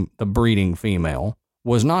became the breeding female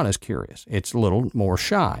was not as curious. It's a little more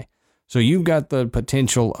shy. So you've got the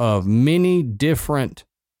potential of many different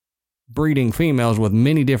breeding females with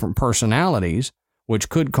many different personalities, which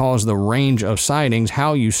could cause the range of sightings,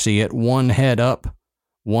 how you see it, one head up,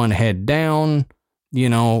 one head down,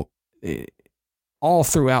 all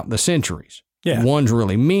throughout the centuries. Yeah. One's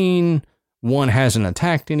really mean, one hasn't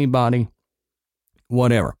attacked anybody,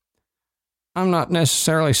 whatever. I'm not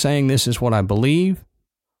necessarily saying this is what I believe,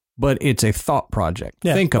 but it's a thought project.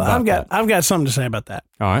 Yeah, think about that. I've got something to say about that.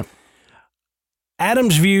 All right.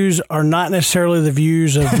 Adam's views are not necessarily the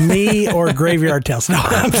views of me or Graveyard Tales. No,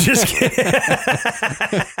 I'm just kidding.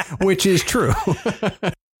 Which is true.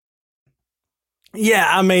 Yeah,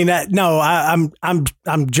 I mean, no,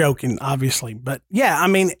 I'm joking, obviously, but yeah, I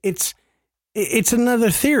mean, it's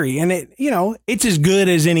another theory, and it's as good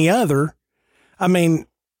as any other. I mean,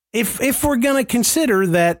 if we're going to consider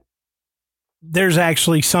that there's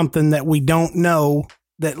actually something that we don't know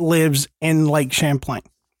that lives in Lake Champlain.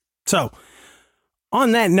 So,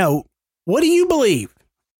 on that note, what do you believe?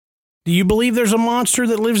 Do you believe there's a monster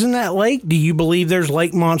that lives in that lake? Do you believe there's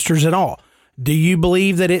lake monsters at all? Do you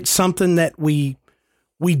believe that it's something that we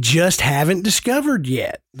just haven't discovered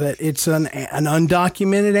yet? That it's an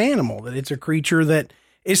undocumented animal, that it's a creature that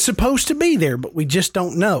is supposed to be there, but we just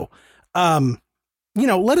don't know.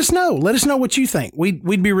 Let us know. Let us know what you think.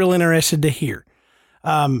 We'd be real interested to hear.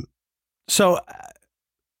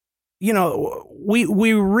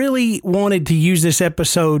 We really wanted to use this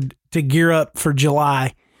episode to gear up for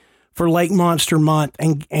July, for Lake Monster Month,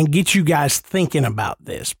 and get you guys thinking about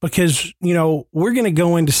this, because, we're going to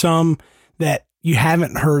go into some that you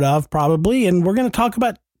haven't heard of probably, and we're going to talk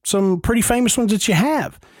about some pretty famous ones that you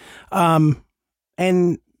have. The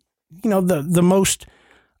most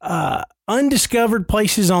undiscovered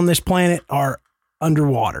places on this planet are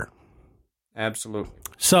underwater. Absolutely.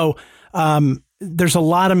 So, there's a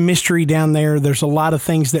lot of mystery down there. There's a lot of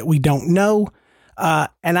things that we don't know.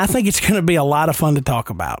 And I think it's going to be a lot of fun to talk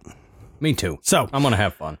about. Me too. So I'm going to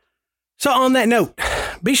have fun. So on that note,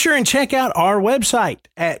 be sure and check out our website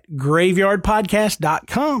at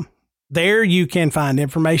graveyardpodcast.com. There you can find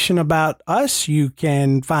information about us. You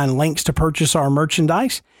can find links to purchase our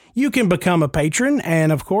merchandise. You can become a patron.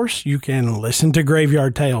 And of course, you can listen to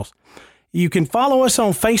Graveyard Tales. You can follow us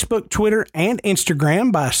on Facebook, Twitter, and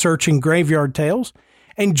Instagram by searching Graveyard Tales.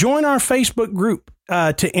 And join our Facebook group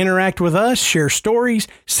to interact with us, share stories,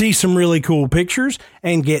 see some really cool pictures,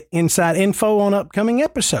 and get inside info on upcoming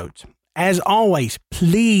episodes. As always,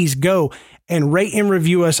 please go and rate and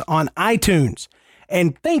review us on iTunes.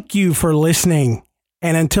 And thank you for listening.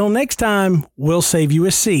 And until next time, we'll save you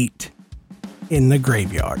a seat in the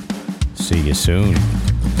graveyard. See you soon.